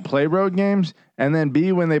teams don't play road games, and then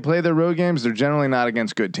B, when they play their road games, they're generally not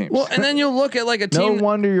against good teams. Well, and then you'll look at like a team. No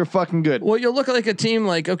wonder you're fucking good. Well, you'll look at like a team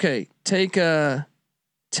like, okay, take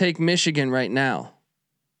Michigan right now.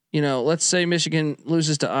 You know, let's say Michigan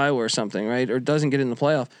loses to Iowa or something, right, or doesn't get in the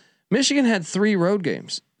playoff. Michigan had 3 road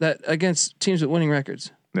games that against teams with winning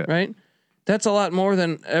records, right? That's a lot more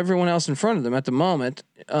than everyone else in front of them at the moment.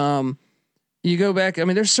 You go back. I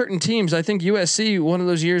mean, there's certain teams. I think USC, one of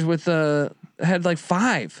those years with had like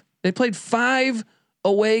 5. They played 5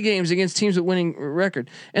 away games against teams with winning record,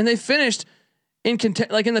 and they finished in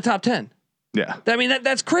the top 10. Yeah. I mean,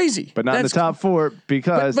 that's crazy. But not in the top 4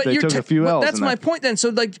 because they took a few L's. That's my point then. So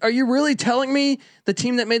like, are you really telling me the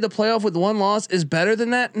team that made the playoff with 1 loss is better than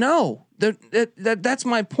that? No. That's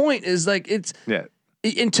my point, is like, it's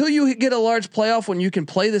until you get a large playoff when you can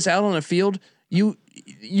play this out on a field,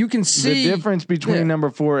 you can see the difference between number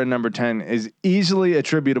 4 and number 10 is easily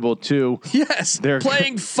attributable to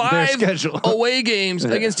playing 5 away games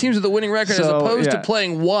against teams with a winning record, as opposed to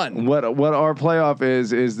playing 1. What our playoff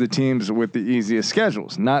is the teams with the easiest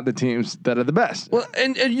schedules, not the teams that are the best. Well,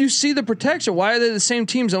 and you see the protection. Why are they the same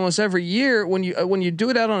teams almost every year? When you do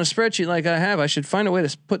it out on a spreadsheet like I have, I should find a way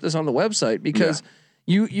to put this on the website, because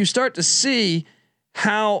you start to see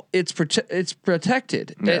how it's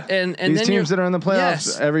protected, and these then teams that are in the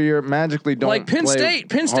playoffs every year magically don't, like Penn State.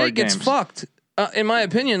 Penn State gets games. fucked, in my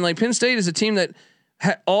opinion. Like Penn State is a team that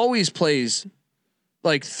always plays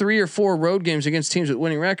like 3 or 4 road games against teams with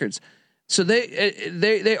winning records, so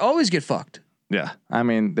they always get fucked. Yeah, I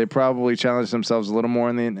mean, they probably challenge themselves a little more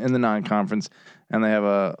in the non-conference, and they have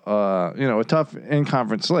a tough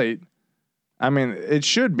in-conference slate. I mean, it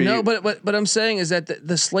should be. No, but I'm saying is that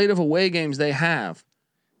the slate of away games they have.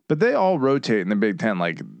 But they all rotate in the Big Ten,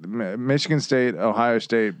 like Michigan State, Ohio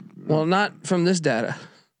State. Well, not from this data.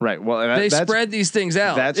 Right. Well, they spread these things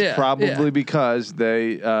out. That's probably because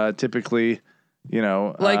they typically,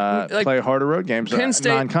 play harder road games. Penn State,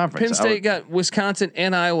 non-conference. Penn State got Wisconsin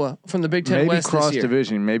and Iowa from the Big Ten West this year. Maybe cross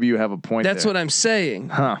division. Maybe you have a point. That's what I'm saying.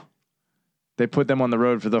 Huh. They put them on the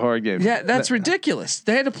road for the hard games. Yeah, that's ridiculous.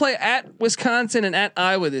 They had to play at Wisconsin and at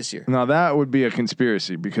Iowa this year. Now that would be a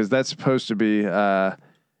conspiracy, because that's supposed to be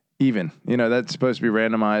even. That's supposed to be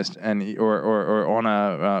randomized and or on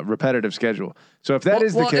a repetitive schedule. So if that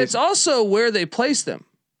is the case, it's also where they place them.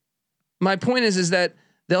 My point is that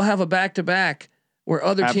they'll have a back-to-back where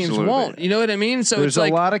other teams won't. You know what I mean? So there's a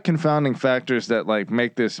lot of confounding factors that like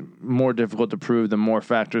make this more difficult to prove. The more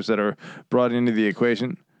factors that are brought into the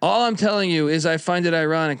equation. All I'm telling you is I find it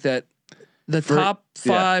ironic that the top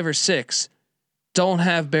 5 or 6 don't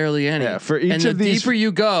have barely any. Yeah, for each of these deeper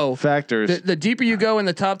you go, factors, the deeper you go in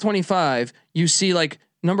the top 25, you see like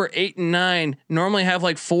number 8 and 9 normally have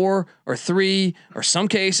like 4 or 3, or some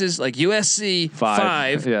cases like USC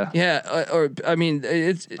 5. Or I mean,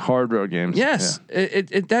 it's hard road games. Yes,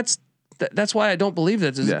 that's why I don't believe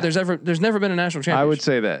that there's never been a national championship. I would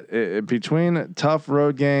say that between tough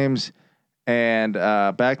road games and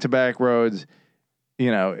back-to-back roads,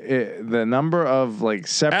 the number of like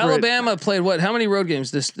separate. Alabama played what? How many road games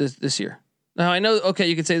this year? Now I know. Okay,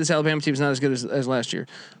 you could say this Alabama team is not as good as last year,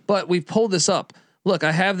 but we've pulled this up. Look,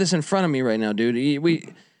 I have this in front of me right now, dude.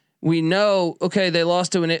 We know, okay, they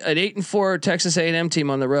lost to an 8-4 Texas A&M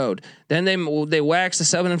team on the road. Then they waxed a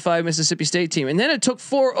 7-5 Mississippi State team, and then it took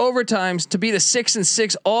 4 overtimes to beat a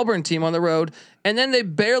 6-6 Auburn team on the road, and then they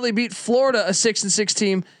barely beat Florida, a 6-6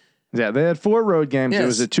 team. Yeah, they had 4 road games. Yes. It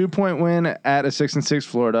was a 2-point win at a 6-6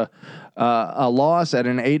 Florida, a loss at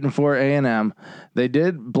an 8-4 A&M. They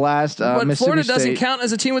did blast but Mississippi Florida State. doesn't count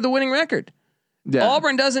as a team with a winning record. Yeah.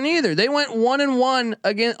 Auburn doesn't either. They went 1-1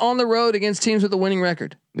 again on the road against teams with a winning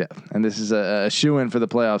record. Yeah, and this is a shoe-in for the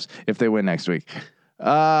playoffs if they win next week.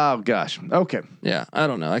 Oh gosh. Okay. Yeah, I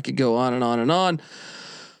don't know. I could go on and on and on.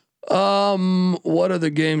 What other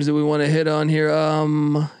games do we want to hit on here?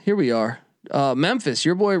 Here we are. Memphis,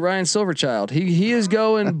 your boy Ryan Silverchild. He is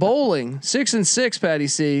going bowling 6-6. Patty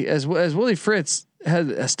C. As Willie Fritz had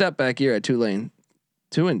a step back year at Tulane,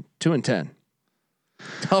 2-10.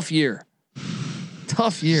 Tough year.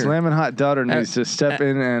 Slamming Hot Daughter needs to step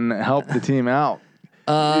in and help the team out.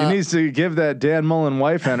 He needs to give that Dan Mullen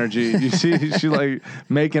wife energy. You see, she like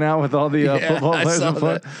making out with all the football players. In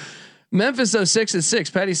front. Memphis though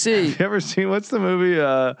 6-6. Patty C. Have you ever seen what's the movie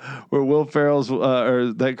where Will Ferrell's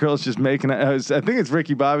or that girl's just making? I think it's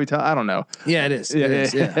Ricky Bobby. I don't know. Yeah, it is.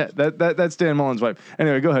 Yeah. That's Dan Mullen's wife.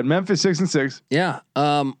 Anyway, go ahead. Memphis 6-6. Yeah.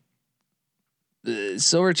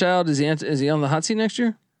 Silverchild is he on the hot seat next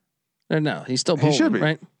year? Or no, he's still bowling, he should be.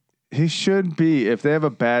 Right? He should be. If they have a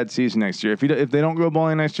bad season next year, if they don't go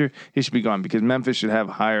bowling next year, he should be gone because Memphis should have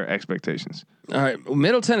higher expectations. All right,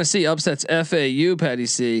 Middle Tennessee upsets FAU. Patty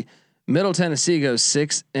C. Middle Tennessee goes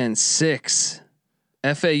 6-6.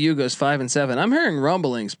 FAU goes 5-7. I'm hearing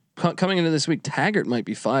rumblings coming into this week. Taggart might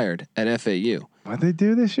be fired at FAU. What they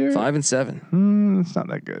do this year? 5-7. It's not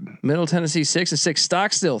that good. Middle Tennessee 6-6.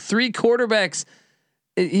 Stockstill 3 quarterbacks.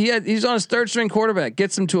 He's on his 3rd string quarterback.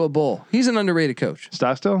 Gets him to a bowl. He's an underrated coach.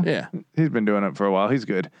 Stockstill? Yeah, he's been doing it for a while. He's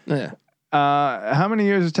good. Yeah. How many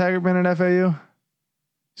years has Taggart been at FAU?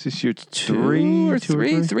 Is this year 3 or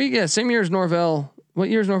 3? 3. Yeah, same year as Norvell. What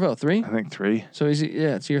year is Norvell? 3? I think 3. So it's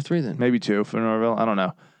year 3 then. Maybe 2 for Norvell. I don't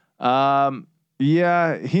know.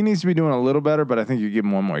 Yeah, he needs to be doing a little better, but I think you give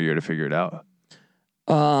him one more year to figure it out.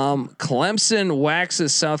 Clemson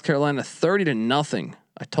waxes South Carolina 30-0.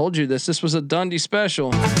 I told you this was a Dundee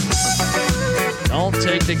special. Don't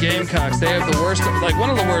take the Gamecocks. They have the worst, like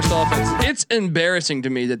one of the worst offenses. It's embarrassing to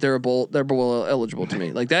me that they're bowl eligible to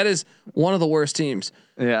me. Like that is one of the worst teams.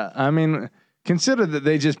 Yeah, I mean, consider that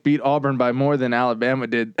they just beat Auburn by more than Alabama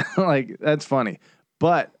did. Like that's funny.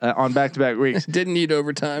 But on back-to-back weeks, didn't need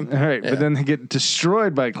overtime. All right, but then they get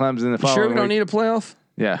destroyed by Clemson the following. Sure, we don't week. need a playoff.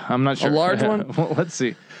 Yeah, I'm not sure. A large one. Well, let's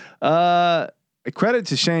see. Credit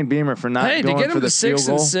to Shane Beamer for not going to get him for the to field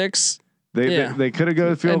goal. 6-6. They could have go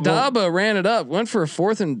to field and goal. Daba ran it up. Went for a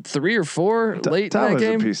 4th and 3 or 4 late in that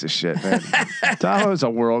game. Daba's a piece of shit, man. Daba's a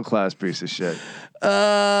world-class piece of shit.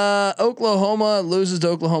 Oklahoma loses to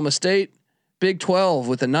Oklahoma State. Big 12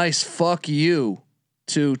 with a nice fuck you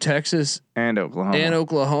to Texas and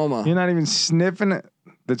Oklahoma. You're not even sniffing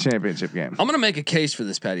the championship game. I'm going to make a case for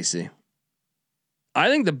this, Patty C. I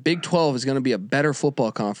think the Big 12 is going to be a better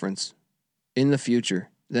football conference in the future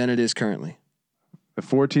than it is currently. The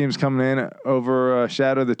 4 teams coming in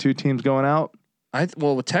overshadow the 2 teams going out.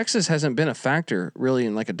 Well, Texas hasn't been a factor really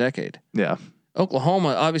in like a decade. Yeah.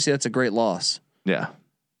 Oklahoma, obviously that's a great loss. Yeah.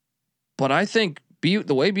 But I think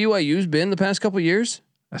the way BYU's been the past couple of years,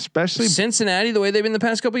 especially Cincinnati, the way they've been the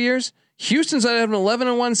past couple of years, Houston's had an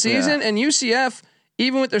 11-1 season, and UCF,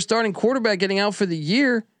 even with their starting quarterback getting out for the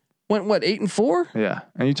year, went 8-4. Yeah,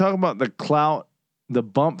 and you talk about the clout, the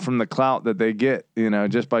bump from the clout that they get,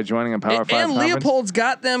 just by joining a Power 5 conference. And Leopold's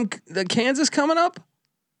got them the Kansas coming up.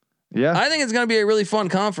 Yeah, I think it's going to be a really fun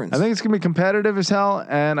conference. I think it's going to be competitive as hell,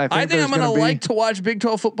 and I think I'm going to like to watch Big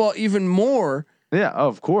 12 football even more. Yeah,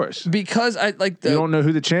 of course. Because I like you don't know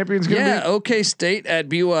who the champion's going to be. Yeah, OK State at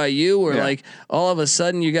BYU, or like all of a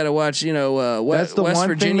sudden you got to watch, West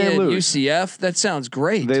Virginia and UCF. That sounds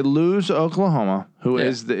great. They lose Oklahoma, who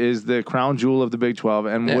is the crown jewel of the Big 12,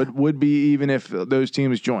 and would be even if those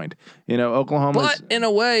teams joined. Oklahoma. But in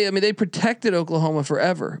a way, I mean, they protected Oklahoma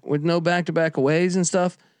forever with no back-to-back aways and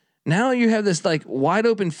stuff. Now you have this like wide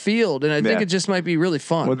open field, and I think it just might be really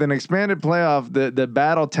fun. With an expanded playoff, the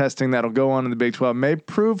battle testing that'll go on in the Big 12 may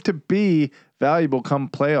prove to be valuable come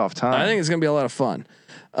playoff time. I think it's going to be a lot of fun.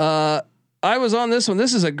 I was on this one.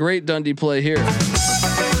 This is a great Dundee play here.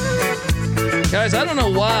 Guys, I don't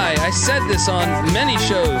know why. I said this on many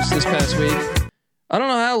shows this past week. I don't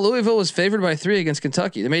know how Louisville was favored by 3 against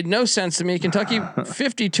Kentucky. That made no sense to me. Kentucky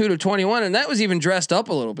 52-21, and that was even dressed up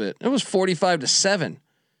a little bit. It was 45-7.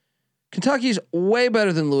 Kentucky's way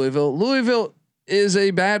better than Louisville. Louisville is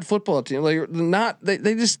a bad football team. Like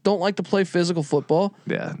they just don't like to play physical football.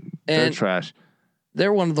 Yeah. They're And trash.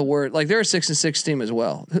 they're one of the worst. Like they're a 6-6 team as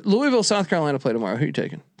well. Louisville, South Carolina play tomorrow. Who are you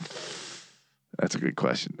taking? That's a good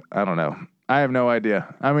question. I don't know. I have no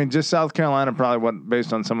idea. I mean, just South Carolina probably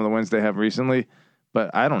based on some of the wins they have recently,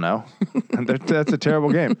 but I don't know. That's a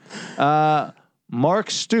terrible game.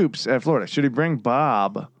 Mark Stoops at Florida. Should he bring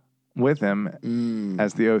Bob with him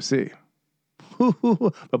as the OC?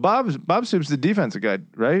 But Bob Stoops the defensive guy,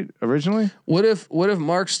 right? Originally. What if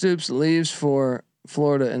Mark Stoops leaves for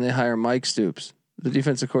Florida and they hire Mike Stoops, the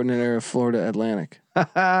defensive coordinator of Florida Atlantic?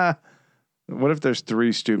 What if there's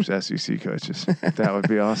 3 Stoops SEC coaches? That would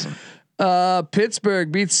be awesome.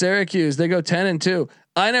 Pittsburgh beats Syracuse. They go 10-2.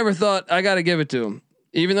 I never thought, I got to give it to them,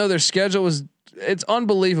 even though their schedule it's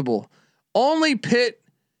unbelievable. Only Pitt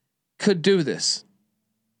could do this.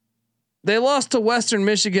 They lost to Western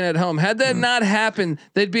Michigan at home. Had that not happened,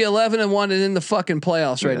 they'd be 11-1 and in the fucking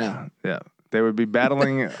playoffs right now. Yeah, they would be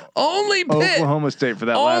battling only Pitt, Oklahoma State for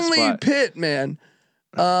that last spot. Only Pitt, man.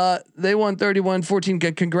 They won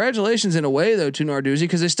 31-14. Congratulations in a way though to Narduzzi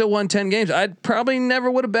because they still won 10 games. I probably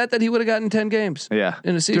never would have bet that he would have gotten 10 games. Yeah,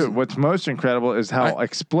 in a season. Dude, what's most incredible is how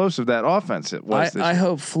explosive that offense it was. I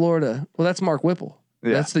hope Florida. Well, that's Mark Whipple.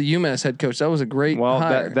 Yeah. That's the UMass head coach. That was a great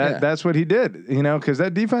hire. That's what he did. You know, because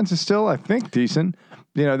that defense is still, I think, decent.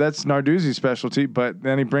 You know, that's Narduzzi's specialty. But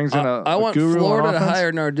then he brings in I want guru Florida to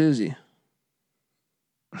hire Narduzzi.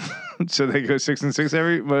 So they go 6-6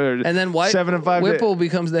 and then 7-5. Whipple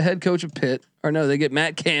becomes the head coach of Pitt, or no, they get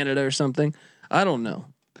Matt Canada or something. I don't know.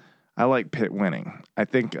 I like Pitt winning. I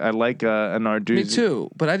think I like a Narduzzi. Me too,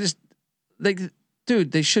 but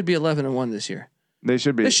they should be 11-1 this year. They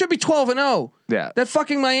should be. They should be 12-0. Yeah, that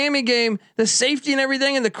fucking Miami game, the safety and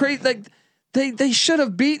everything, and the crazy they should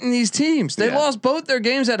have beaten these teams. They lost both their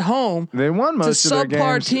games at home. They won most of their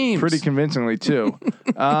games teams pretty convincingly too.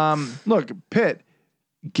 Look, Pitt.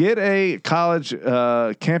 Get a college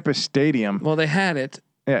campus stadium. Well, they had it.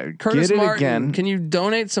 Yeah, Curtis get it Martin, again. Can you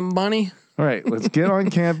donate some money? All right, let's get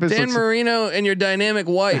on campus. Dan Marino and your dynamic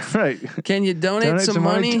wife. Right. Can you donate some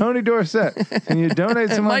money? Tony Dorsett. Can you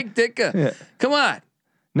donate some money? Mike Ditka. Yeah. Come on.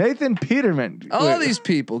 Nathan Peterman. All these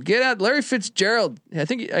people. Get out. Larry Fitzgerald. I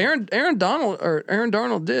think Aaron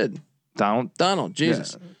Darnold did. Donald.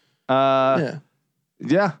 Jesus. Yeah.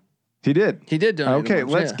 He did. He did donate. Okay,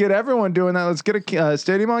 let's get everyone doing that. Let's get a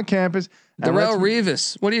stadium on campus. Darrelle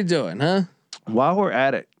Revis, what are you doing, huh? While we're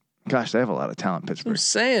at it, gosh, they have a lot of talent. Pittsburgh. I'm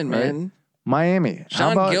saying, man. Right? Miami.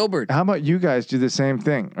 Sean Gilbert. How about you guys do the same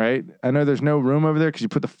thing, right? I know there's no room over there because you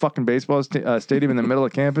put the fucking baseball stadium in the middle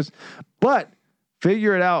of campus, but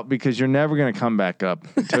figure it out because you're never going to come back up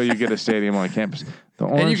until you get a stadium on campus.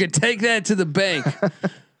 And you can take that to the bank.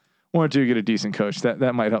 Or until you get a decent coach, that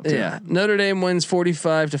might help too. Yeah, Notre Dame wins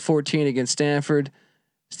 45-14 against Stanford.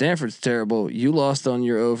 Stanford's terrible. You lost on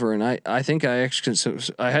your over, and I think I actually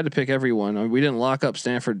I had to pick everyone. I mean, we didn't lock up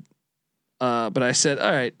Stanford, but I said,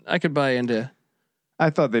 all right, I could buy into. I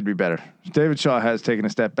thought they'd be better. David Shaw has taken a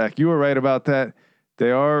step back. You were right about that.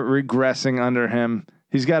 They are regressing under him.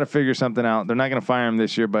 He's got to figure something out. They're not going to fire him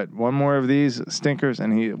this year, but one more of these stinkers,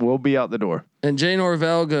 and he will be out the door. And Jay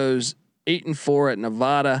Norvell goes 8-4 at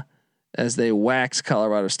Nevada as they wax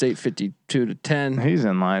Colorado State 52-10. He's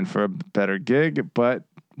in line for a better gig, but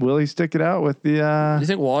will he stick it out with the? You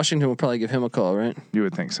think Washington will probably give him a call, right? You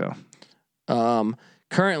would think so.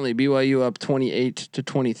 Currently, BYU up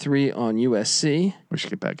 28-23 on USC. We should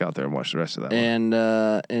get back out there and watch the rest of that. And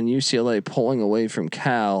UCLA pulling away from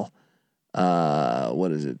Cal.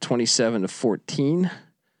 What is it? 27-14.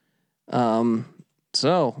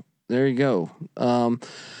 So there you go.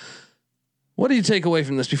 What do you take away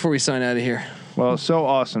from this before we sign out of here? Well, so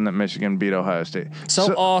awesome that Michigan beat Ohio State.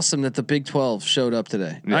 So awesome that the Big 12 showed up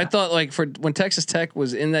today. Yeah. I thought when Texas Tech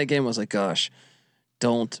was in that game, I was like, gosh,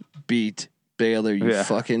 don't beat Baylor, you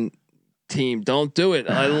fucking team. Don't do it.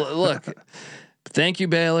 Look, thank you,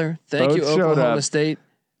 Baylor. Thank you, Oklahoma State.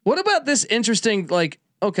 What about this interesting,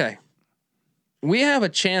 okay, we have a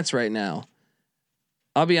chance right now.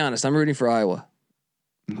 I'll be honest. I'm rooting for Iowa.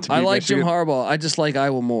 I like Jim Harbaugh. I just like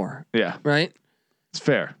Iowa more. Yeah. Right? It's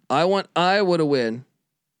fair. I want Iowa to win.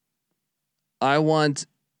 I want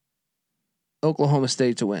Oklahoma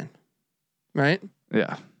State to win. Right?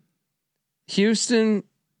 Yeah. Houston,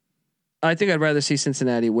 I think I'd rather see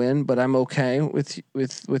Cincinnati win, but I'm okay with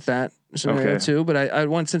that scenario too. But I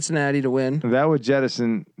want Cincinnati to win. That would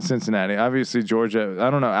jettison Cincinnati. Obviously, Georgia. I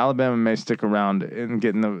don't know. Alabama may stick around and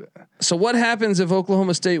get in the. So what happens if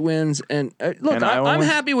Oklahoma State wins? And look, I'm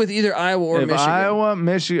happy with either Iowa or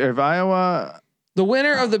Michigan. If Iowa, the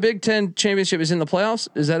winner of the Big Ten championship is in the playoffs.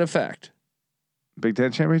 Is that a fact? Big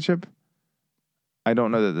Ten championship? I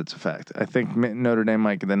don't know that that's a fact. I think Notre Dame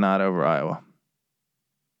might get the nod over Iowa.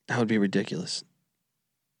 That would be ridiculous.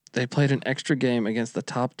 They played an extra game against the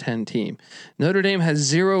top 10 team. Notre Dame has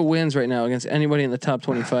 0 wins right now against anybody in the top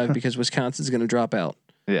 25 because Wisconsin's going to drop out.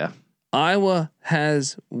 Yeah. Iowa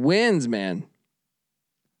has wins, man.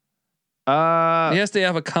 Yes, they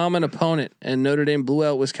have a common opponent, and Notre Dame blew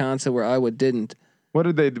out Wisconsin where Iowa didn't. What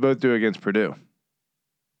did they both do against Purdue?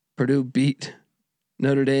 Purdue beat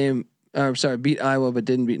Notre Dame. Beat Iowa, but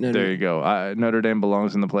didn't beat Notre Dame. There you go. Notre Dame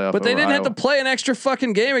belongs in the playoff. But they didn't have to play an extra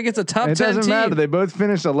fucking game against a top 10 team. It doesn't matter. They both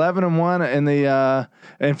finished 11-1 in the.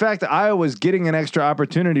 In fact, Iowa's getting an extra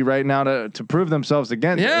opportunity right now to prove themselves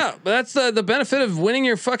against. Yeah, but that's the benefit of winning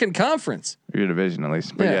your fucking conference. Your division, at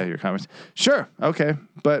least. But yeah, your conference. Sure. Okay.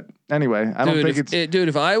 But anyway, I don't think it's.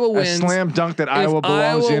 If Iowa wins, a slam dunk that Iowa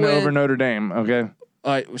belongs over Notre Dame. Okay.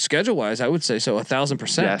 Schedule wise, I would say so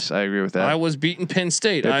 1,000%. Yes, I agree with that. I was beating Penn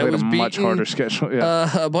State. I was beating much harder schedule. Yeah.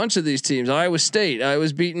 A bunch of these teams. Iowa State. I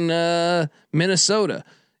was beating Minnesota.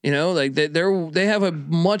 You know, like they have a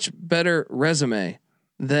much better resume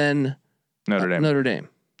than Notre Dame.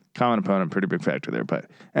 Common opponent, pretty big factor there. But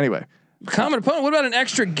anyway, common opponent. What about an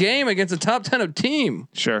extra game against a top 10 team?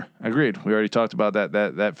 Sure, agreed. We already talked about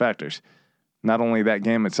that factors. Not only that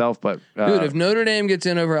game itself, but dude, if Notre Dame gets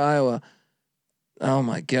in over Iowa. Oh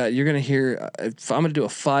my God! You're gonna hear. I'm gonna do a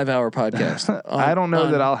 5-hour podcast. I don't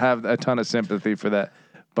know that I'll have a ton of sympathy for that,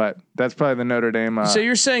 but that's probably the Notre Dame. So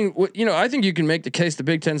you're saying, I think you can make the case the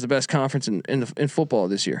Big Ten's the best conference in football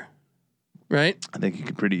this year, right? I think you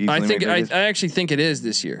could pretty easily. I actually think it is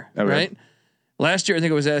this year, right? Last year I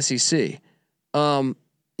think it was SEC.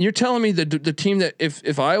 You're telling me the team that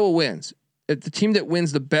if Iowa wins. If the team that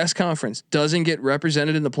wins the best conference doesn't get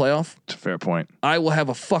represented in the playoff, it's a fair point. I will have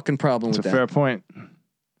a fucking problem with that. It's a fair point.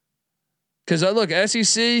 Because look,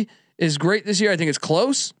 SEC is great this year. I think it's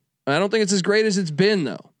close. I don't think it's as great as it's been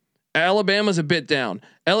though. Alabama's a bit down.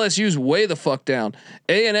 LSU's way the fuck down.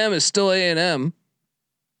 A&M is still A&M.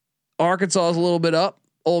 Arkansas is a little bit up.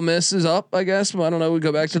 Ole Miss is up, I guess. I don't know. We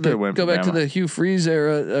go back to the Hugh Freeze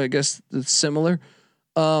era. I guess it's similar.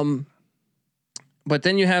 But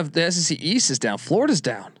then you have the SEC East is down. Florida's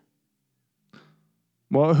down.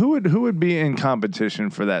 Well, who would be in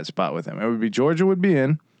competition for that spot with them? It would be Georgia would be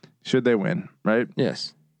in, should they win, right?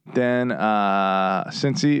 Yes. Then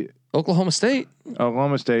Cincy, Oklahoma State. If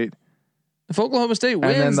Oklahoma State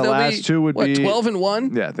wins, and then the last two would be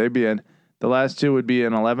 12-1. Yeah, they'd be in. The last two would be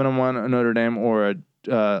an 11-1 Notre Dame or a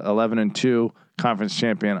 11-2 conference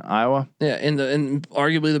champion Iowa. Yeah, in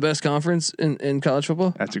arguably the best conference in college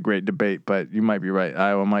football. That's a great debate, but you might be right.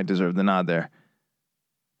 Iowa might deserve the nod there.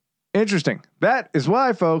 Interesting. That is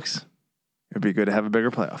why, folks, it'd be good to have a bigger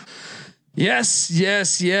playoff. Yes.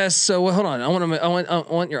 So hold on. I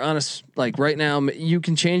want your honest, like right now. You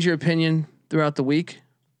can change your opinion throughout the week.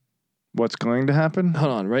 What's going to happen?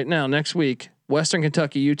 Hold on. Right now, next week, Western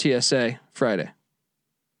Kentucky, UTSA, Friday.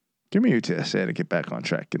 Give me UTSA to get back on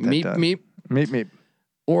track. Get that done. Meep.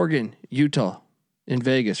 Oregon, Utah, in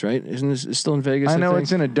Vegas, right? Isn't this still in Vegas? I know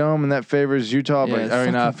it's in a dome and that favors Utah,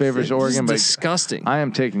 but favors Oregon. But disgusting. I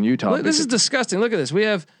am taking Utah. Look, this is disgusting. Look at this. We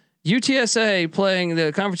have UTSA playing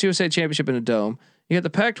the Conference USA Championship in a dome. You got the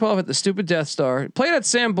Pac-12 at the stupid Death Star. Played at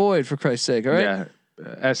Sam Boyd for Christ's sake. All right.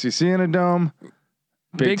 Yeah. SEC in a dome.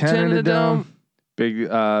 Big 10 in a dome. Big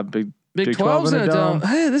 12's in a dome.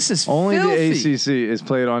 Hey, this is only filthy. The ACC is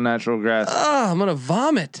played on natural grass. I'm gonna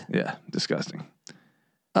vomit. Yeah, disgusting.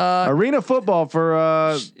 Arena football for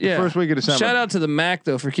the first week of December. Shout out to the MAC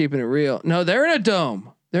though for keeping it real. No, they're in a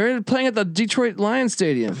dome. They're playing at the Detroit Lions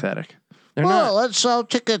Stadium. Pathetic. They're not. Let's sell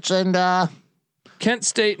tickets and Kent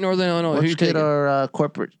State, Northern Illinois. Let's get our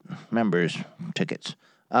corporate members tickets.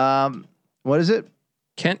 What is it?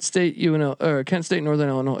 Kent State, Kent State, Northern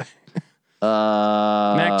Illinois.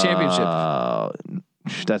 MAC championship.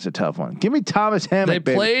 That's a tough one. Give me Thomas Hammock.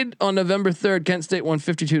 They played on November 3rd. Kent State won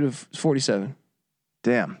 52-47.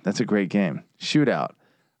 Damn, that's a great game. Shootout.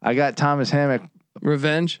 I got Thomas Hammock.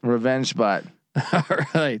 Revenge spot. All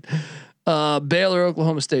right. Baylor,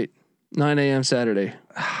 Oklahoma State, 9 a.m. Saturday.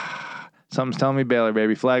 Something's telling me Baylor,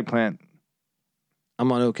 baby. Flag plant.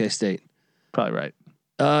 I'm on OK State. Probably right.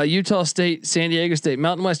 Utah State, San Diego State,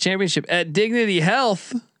 Mountain West Championship at Dignity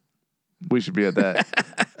Health. We should be at that.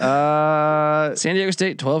 San Diego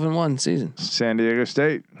State, 12-1 season. San Diego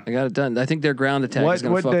State. I got it done. I think their ground attack is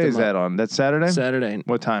going to fuck them up. What day is that on? That's Saturday? Saturday.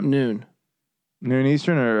 What time? Noon. Noon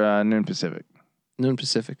Eastern or noon Pacific? Noon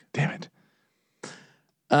Pacific. Damn it.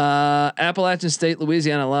 Appalachian State,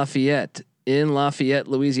 Louisiana, Lafayette. In Lafayette,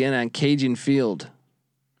 Louisiana on Cajun Field.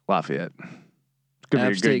 Lafayette. It's going to be a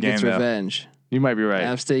good State game, gets revenge. You might be right.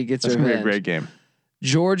 App State gets revenge. revenge. It's going to be a great game.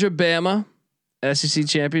 Georgia, Bama. SEC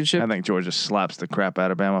championship. I think Georgia slaps the crap out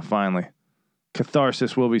of Bama finally.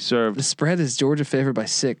 catharsis will be served. The spread is Georgia favored by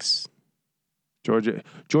 6.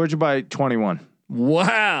 Georgia by 21.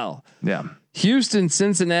 Wow. Yeah. Houston,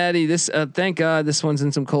 Cincinnati. This thank God this one's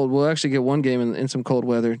in some cold. We'll actually get one game in some cold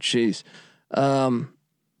weather. Jeez.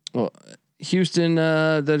 Well, Houston.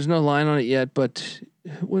 There's no line on it yet, but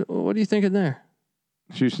what are you thinking there?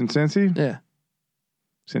 Houston, Cincy. Yeah.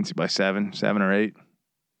 Cincy by 7 or 8.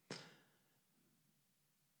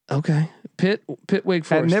 Okay. Pitt, Wake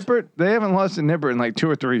Forest. At Nippert, they haven't lost at Nippert in like 2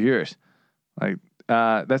 or 3 years. Like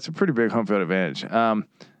that's a pretty big home field advantage.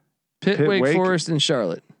 Pitt, Wake Forest, and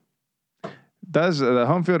Charlotte. Does the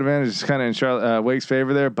home field advantage is kind of in Charlotte Wake's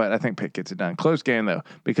favor there, but I think Pitt gets it done. Close game though,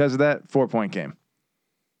 because of that 4-point game.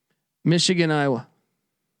 Michigan, Iowa.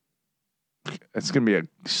 It's gonna be a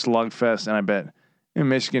slugfest, and I bet in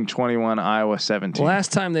Michigan 21, Iowa 17.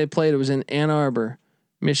 Last time they played, it was in Ann Arbor.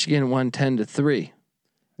 Michigan won 10-3.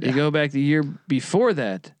 You go back the year before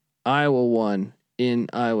that, Iowa won in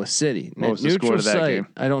Iowa City. What was the score to that game?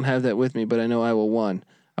 I don't have that with me, but I know Iowa won.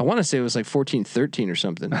 I want to say it was like 14-13 or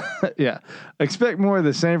something. Yeah. Expect more of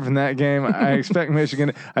the same from that game. I expect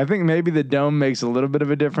Michigan. I think maybe the dome makes a little bit of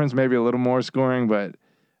a difference, maybe a little more scoring, but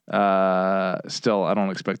still, I don't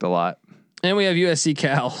expect a lot. And we have USC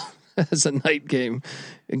Cal as a night game.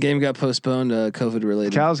 The game got postponed, COVID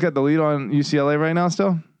related. Cal's got the lead on UCLA right now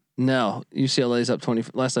still? No, UCLA's up 20.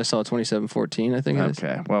 Last I saw 27-14, I think it is.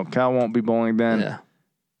 Okay. Well, Cal won't be bowling then. Yeah.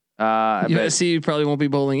 USC probably won't be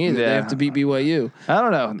bowling either. Yeah. They have to beat BYU. I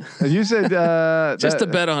don't know. You said just to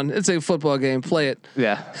bet on. It's a football game. Play it.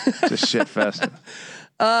 Yeah, it's a shit fest.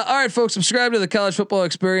 All right, folks. Subscribe to the College Football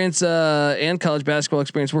Experience and College Basketball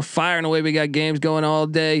Experience. We're firing away. We got games going all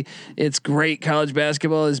day. It's great. College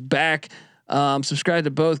basketball is back. Subscribe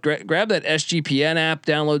to both. Grab that SGPN app.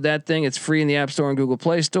 Download that thing. It's free in the App Store and Google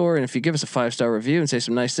Play Store. And if you give us a 5-star review and say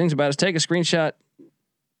some nice things about us, take a screenshot.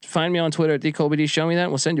 Find me on Twitter at DColbyD. Show me that.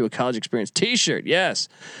 And we'll send you a College Experience T-shirt. Yes.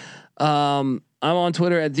 I'm on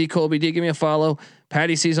Twitter at DColbyD. Give me a follow.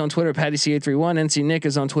 Patty C's on Twitter at PattyC831. NC Nick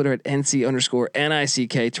is on Twitter at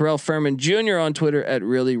NC_NICK. Terrell Furman Jr. on Twitter at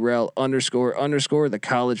ReallyRel__. The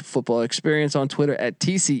College Football Experience on Twitter at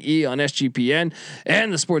TCE on SGPN.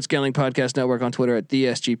 And the Sports Gambling Podcast Network on Twitter at the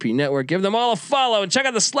SGP Network. Give them all a follow and check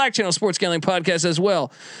out the Slack channel Sports Gambling Podcast as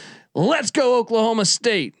well. Let's go Oklahoma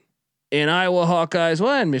State. In Iowa Hawkeyes,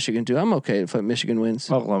 well, and Michigan too. I'm okay if Michigan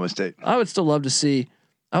wins. Oklahoma State. I would still love to see.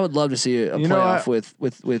 I would love to see a playoff with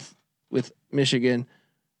Michigan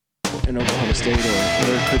and Oklahoma State or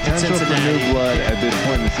there's potential for new blood at this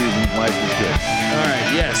point in the season. Life is good. All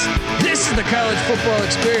right, yes. This is the College Football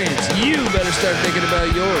Experience. You better start thinking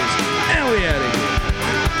about yours. And we had